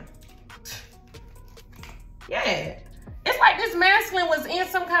 nightmare. Yeah. It's like this masculine was in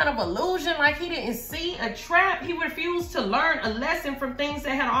some kind of illusion, like he didn't see a trap. He refused to learn a lesson from things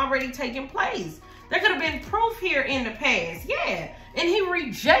that had already taken place. There could have been proof here in the past. Yeah. And he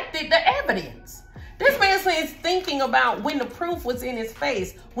rejected the evidence. This masculine is thinking about when the proof was in his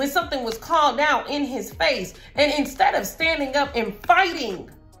face, when something was called out in his face. And instead of standing up and fighting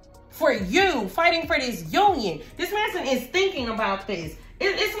for you, fighting for this union, this masculine is thinking about this.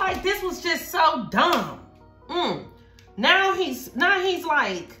 It's like this was just so dumb. Now he's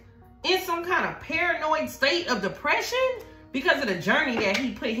like in some kind of paranoid state of depression because of the journey that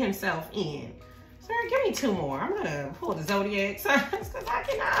he put himself in. Sir, give me two more. I'm gonna pull the zodiac signs because I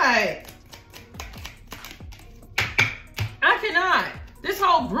cannot. This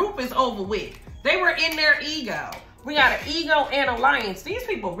whole group is over with. They were in their ego. We got an ego and alliance. These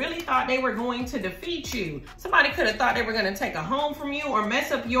people really thought they were going to defeat you. Somebody could have thought they were going to take a home from you or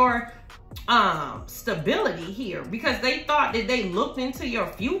mess up your stability here because they thought that they looked into your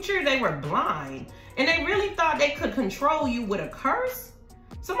future. They were blind and they really thought they could control you with a curse.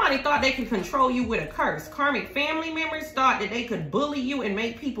 Somebody thought they could control you with a curse. Karmic family members thought that they could bully you and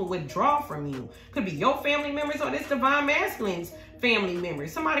make people withdraw from you. Could be your family members or this divine masculine's family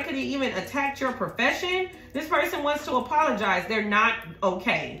members. Somebody could have even attacked your profession. This person wants to apologize. They're not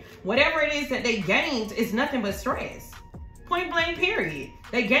okay. Whatever it is that they gained is nothing but stress. Point blank, period.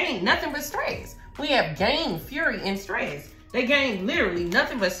 They gained nothing but stress. We have gained fury and stress. They gained literally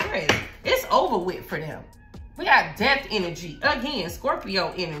nothing but stress. It's over with for them. We got death energy. Again,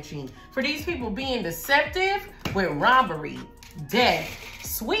 Scorpio energy. For these people being deceptive with robbery, death,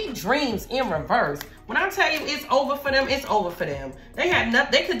 sweet dreams in reverse. When I tell you it's over for them, it's over for them.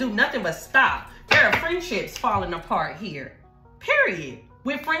 They could do nothing but stop. There are friendships falling apart here. Period.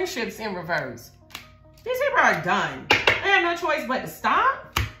 With friendships in reverse. These people are done. They have no choice but to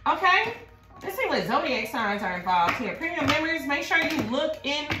stop. Okay? Let's see what zodiac signs are involved here. Premium members, make sure you look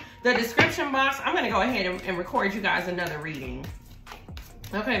in the description box. I'm going to go ahead and record you guys another reading.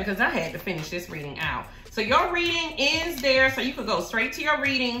 Okay, because I had to finish this reading out. So your reading is there, so you could go straight to your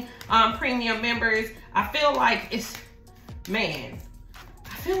reading, premium members. I feel like it's, man,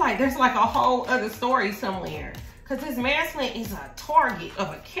 I feel like there's like a whole other story somewhere. Because this masculine is a target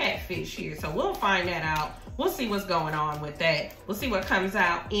of a catfish here. So we'll find that out. We'll see what's going on with that. We'll see what comes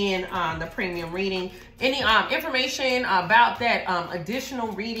out in the premium reading. Any information about that additional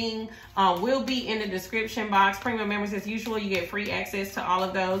reading will be in the description box. Premium members, as usual, you get free access to all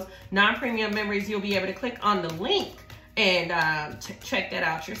of those. Non-premium members, you'll be able to click on the link and check that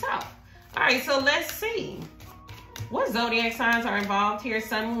out yourself. All right, so let's see. What zodiac signs are involved here?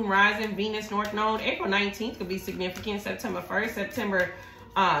 Sun, Moon, Rising, Venus, North Node. April 19th could be significant. September 1st, September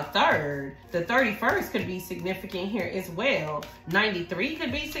 3rd. The 31st could be significant here as well. 93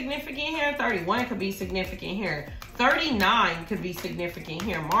 could be significant here. 31 could be significant here. 39 could be significant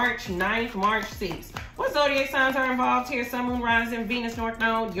here. March 9th, March 6th. What zodiac signs are involved here? Sun, Moon, Rising, Venus, North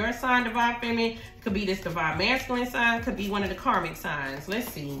Node. Your sign, divine feminine. Could be this divine masculine sign. Could be one of the karmic signs.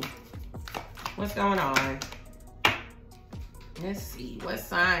 Let's see. What's going on? Let's see, what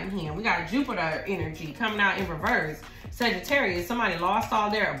sign here? We got Jupiter energy coming out in reverse. Sagittarius, somebody lost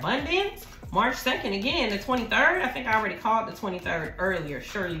all their abundance. March 2nd, again, the 23rd. I think I already called the 23rd earlier.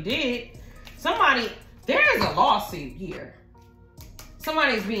 Surely did. There is a lawsuit here.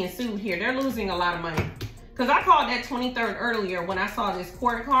 Somebody's being sued here. They're losing a lot of money. Because I called that 23rd earlier when I saw this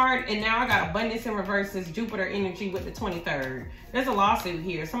court card, and now I got abundance in reverse, this Jupiter energy with the 23rd. There's a lawsuit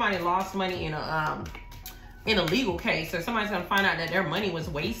here. Somebody lost money in a legal case, or somebody's gonna find out that their money was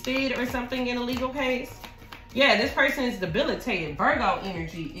wasted or something in a legal case. Yeah, this person is debilitated. Virgo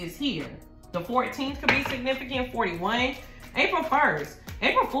energy is here. The 14th could be significant, 41. April 1st.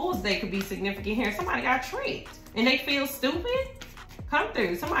 April Fool's Day could be significant here. Somebody got tricked and they feel stupid. Come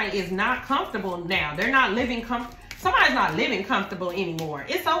through. Somebody is not comfortable now. They're not living somebody's not living comfortable anymore.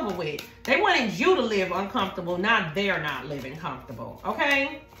 It's over with. They wanted you to live uncomfortable. Now they're not living comfortable.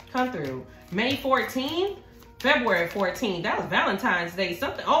 Okay? Come through. May 14th, February 14th. That was Valentine's Day.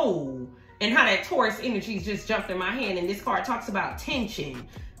 Something. Oh, and how that Taurus energy just jumped in my hand. And this card talks about tension.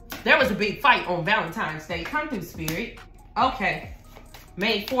 There was a big fight on Valentine's Day. Come through, Spirit. Okay.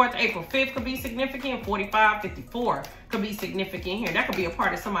 May 4th, April 5th could be significant. 45, 54 could be significant here. That could be a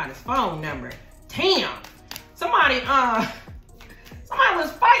part of somebody's phone number. Damn. Somebody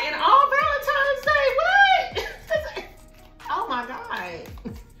was fighting all Valentine's Day. What? Oh my God.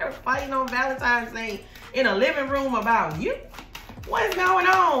 They're fighting on Valentine's Day in a living room about you. What is going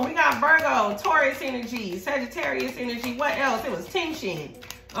on? We got Virgo, Taurus energy, Sagittarius energy. What else? It was tension.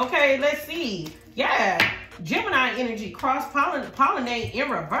 Okay, let's see. Yeah. Gemini energy, cross-pollinate in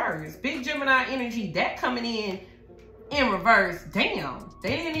reverse. Big Gemini energy, that coming in reverse. Damn,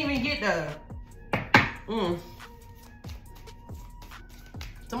 they didn't even get the...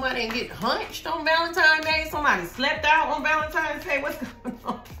 Somebody didn't get hunched on Valentine's Day. Somebody slept out on Valentine's Day. What's going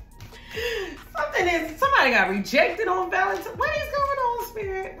on? Somebody got rejected on Valentine's. What is going on,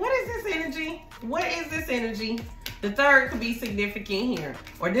 Spirit? What is this energy? What is this energy? The 3rd could be significant here.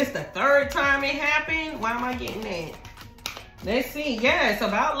 Or this the 3rd time it happened? Why am I getting that? Let's see. Yeah, it's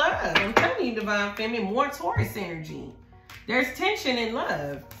about love. I'm telling you, Divine Feminine, more Taurus energy. There's tension in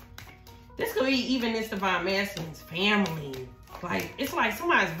love. This could be even this Divine Masculine's family. Like, it's like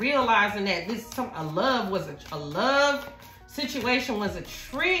somebody's realizing that a love situation was a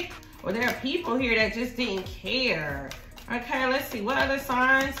trick, or there are people here that just didn't care. Okay, let's see. What other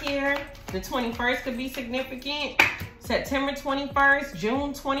signs here? The 21st could be significant. September 21st,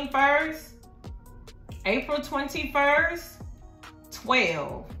 June 21st, April 21st,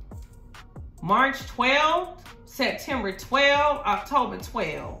 12. March 12th, September 12th, October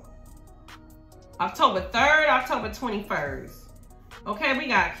 12th. October 3rd, October 21st. Okay, we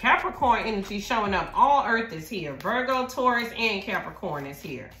got Capricorn energy showing up. All Earth is here. Virgo, Taurus, and Capricorn is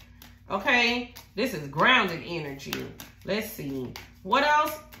here. Okay, this is grounded energy. Let's see. What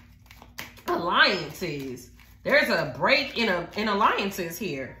else? Alliances. There's a break in alliances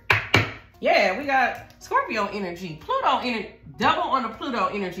here. Yeah, we got Scorpio energy. Pluto energy. Double on the Pluto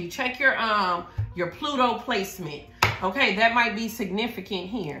energy. Check your Pluto placement. Okay, that might be significant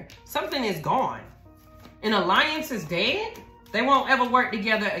here. Something is gone. An alliance is dead. They won't ever work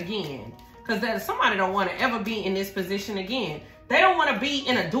together again. Because somebody don't want to ever be in this position again. They don't want to be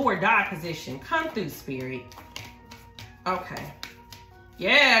in a do or die position. Come through, Spirit. Okay.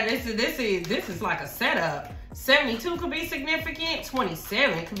 Yeah, this is like a setup. 72 could be significant.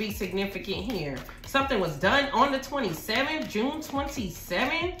 27 could be significant here. Something was done on the 27th, June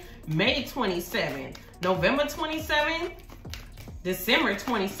 27th, May 27th, November 27th, December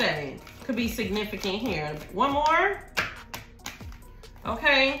 27th could be significant here. One more.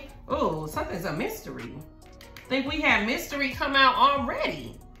 Okay. Oh, something's a mystery. Think we had mystery come out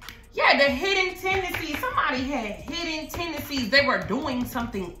already. Yeah, the hidden tendencies. Somebody had hidden tendencies. They were doing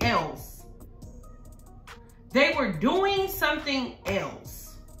something else. They were doing something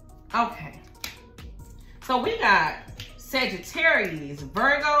else. Okay. So we got Sagittarius,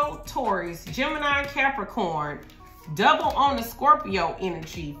 Virgo, Taurus, Gemini, Capricorn. Double on the Scorpio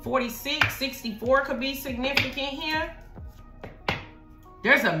energy. 46, 64 could be significant here.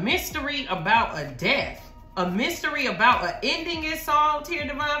 There's a mystery about a death. A mystery about an ending is solved here,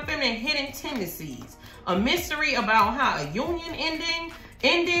 Divine Feminine. Hidden tendencies. A mystery about how a union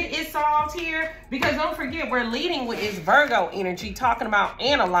ended is solved here. Because don't forget, we're leading with this Virgo energy, talking about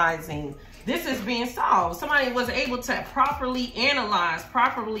analyzing. This is being solved. Somebody was able to properly analyze,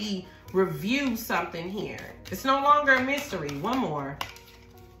 properly review something here. It's no longer a mystery. One more.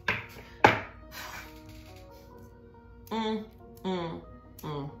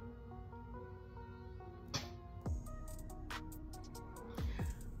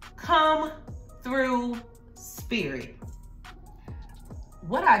 Come through, Spirit.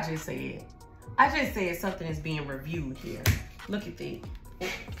 What I just said something is being reviewed here. Look at that.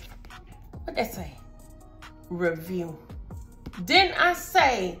 What that say? Review. Didn't I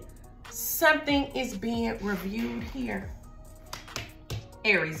say something is being reviewed here?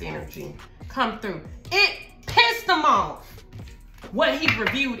 Aries energy. Come through. list them off. What he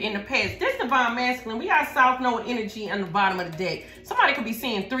reviewed in the past. This divine masculine, we got South Node energy on the bottom of the deck. Somebody could be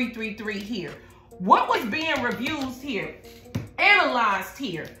seeing 333 here. What was being reviewed here, analyzed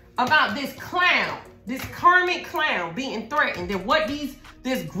here about this clown, this karmic clown being threatened, and what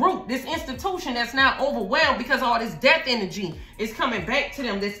this group, this institution that's now overwhelmed because all this death energy is coming back to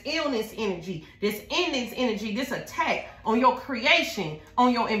them, this illness energy, this endings energy, this attack on your creation,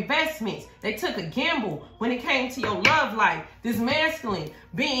 on your investments. They took a gamble when it came to your love life. This masculine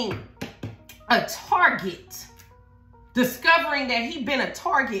being a target, discovering that he'd been a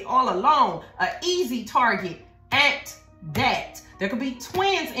target all along, an easy target at that. There could be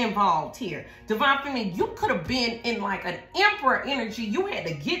twins involved here. Divine Feminine, you could have been in like an emperor energy. You had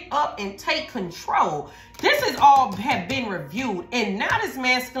to get up and take control. This is all have been reviewed, and now this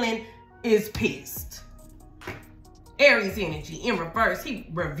masculine is pissed. Aries energy in reverse. He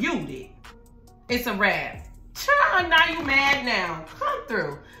reviewed it. It's a wrap. Child, now you mad now. Come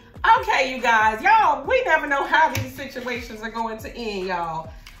through. Okay, you guys. Y'all, we never know how these situations are going to end,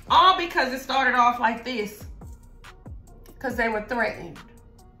 y'all. All because it started off like this. Because they were threatened.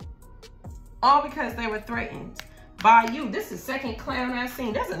 All because they were threatened by you. This is the second clown I've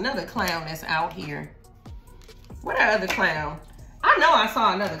seen. There's another clown that's out here. What other clown? I know I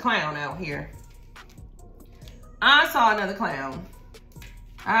saw another clown out here. I saw another clown.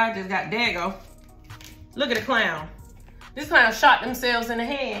 I just got, there you go. Look at the clown. This clown shot themselves in the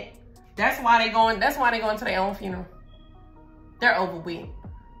head. That's why they going to their own funeral. They're over with.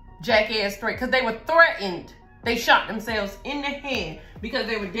 Jackass threat. Because they were threatened. They shot themselves in the head because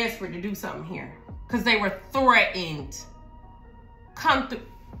they were desperate to do something here. Because they were threatened. Come through.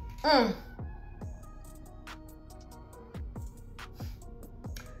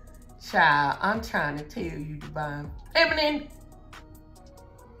 Child, I'm trying to tell you, Divine Feminine.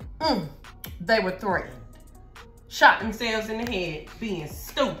 They were threatened. Shot themselves in the head being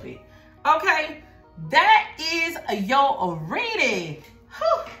stupid. Okay? That is your reading.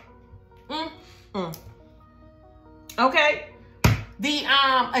 Okay, the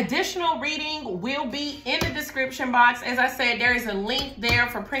additional reading will be in the description box. As I said, there is a link there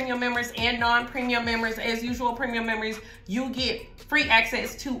for premium members and non-premium members. As usual, premium members, you get free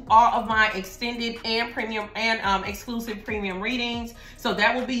access to all of my extended and premium and exclusive premium readings. So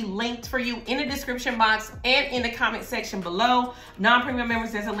that will be linked for you in the description box and in the comment section below. Non-premium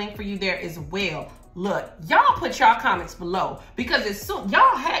members, there's a link for you there as well. Look, y'all put y'all comments below because it's so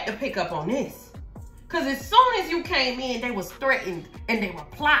y'all had to pick up on this. Because as soon as you came in, they was threatened and they were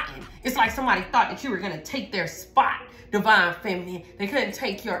plotting. It's like somebody thought that you were going to take their spot, Divine Feminine. They couldn't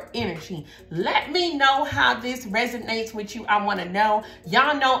take your energy. Let me know how this resonates with you. I want to know.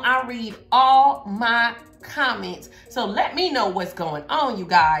 Y'all know I read all my comments. So let me know what's going on, you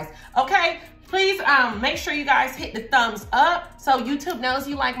guys. Okay? Please make sure you guys hit the thumbs up so YouTube knows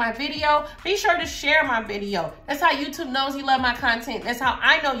you like my video. Be sure to share my video. That's how YouTube knows you love my content. That's how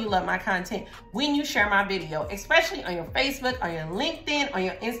I know you love my content, when you share my video, especially on your Facebook, on your LinkedIn, on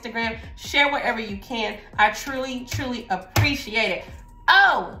your Instagram. Share wherever you can. I truly, truly appreciate it.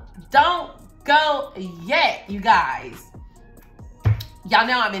 Oh, don't go yet, you guys. Y'all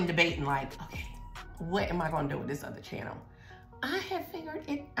know I've been debating like, okay, what am I going to do with this other channel? I have figured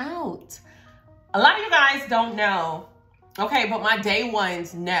it out. A lot of you guys don't know, okay, but my day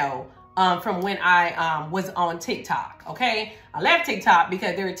ones know from when I was on TikTok, okay? I left TikTok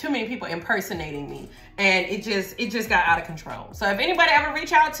because there were too many people impersonating me, and it just got out of control. So if anybody ever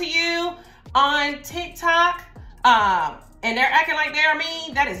reach out to you on TikTok and they're acting like they're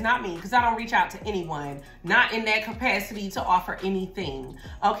me, that is not me, because I don't reach out to anyone, not in that capacity to offer anything,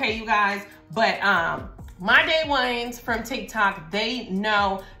 okay, you guys? But my day ones from TikTok, they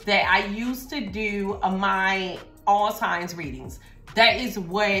know that I used to do my all signs readings. That is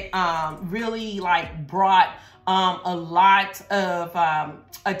what really like brought a lot of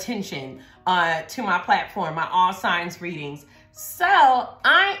attention to my platform, my all signs readings. So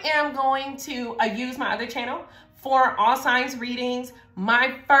I am going to use my other channel for all signs readings.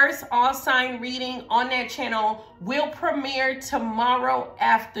 My first all sign reading on that channel will premiere tomorrow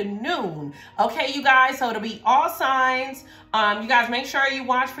afternoon. Okay, you guys, so it'll be all signs. You guys make sure you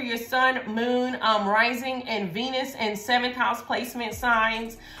watch for your sun, moon, rising, and Venus and 7th house placement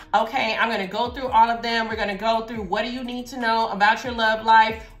signs. Okay, I'm going to go through all of them. We're going to go through what do you need to know about your love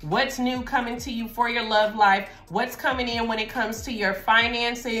life, what's new coming to you for your love life, what's coming in when it comes to your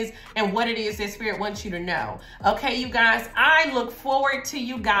finances, and what it is that Spirit wants you to know. Okay, you guys, I look forward to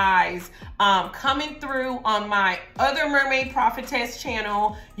you guys coming through on my other Mermaid Prophetess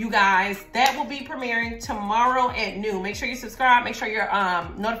channel, you guys. That will be premiering tomorrow at noon. Make sure you subscribe. Make sure your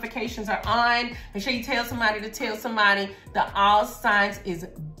notifications are on. Make sure you tell somebody to tell somebody. The All Signs is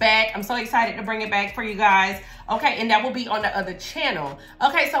back. I'm so excited to bring it back for you guys. Okay, and that will be on the other channel.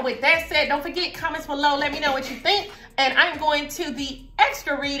 Okay, so with that said, don't forget, comments below. Let me know what you think. And I'm going to the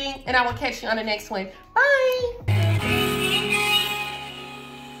extra reading, and I will catch you on the next one. Bye.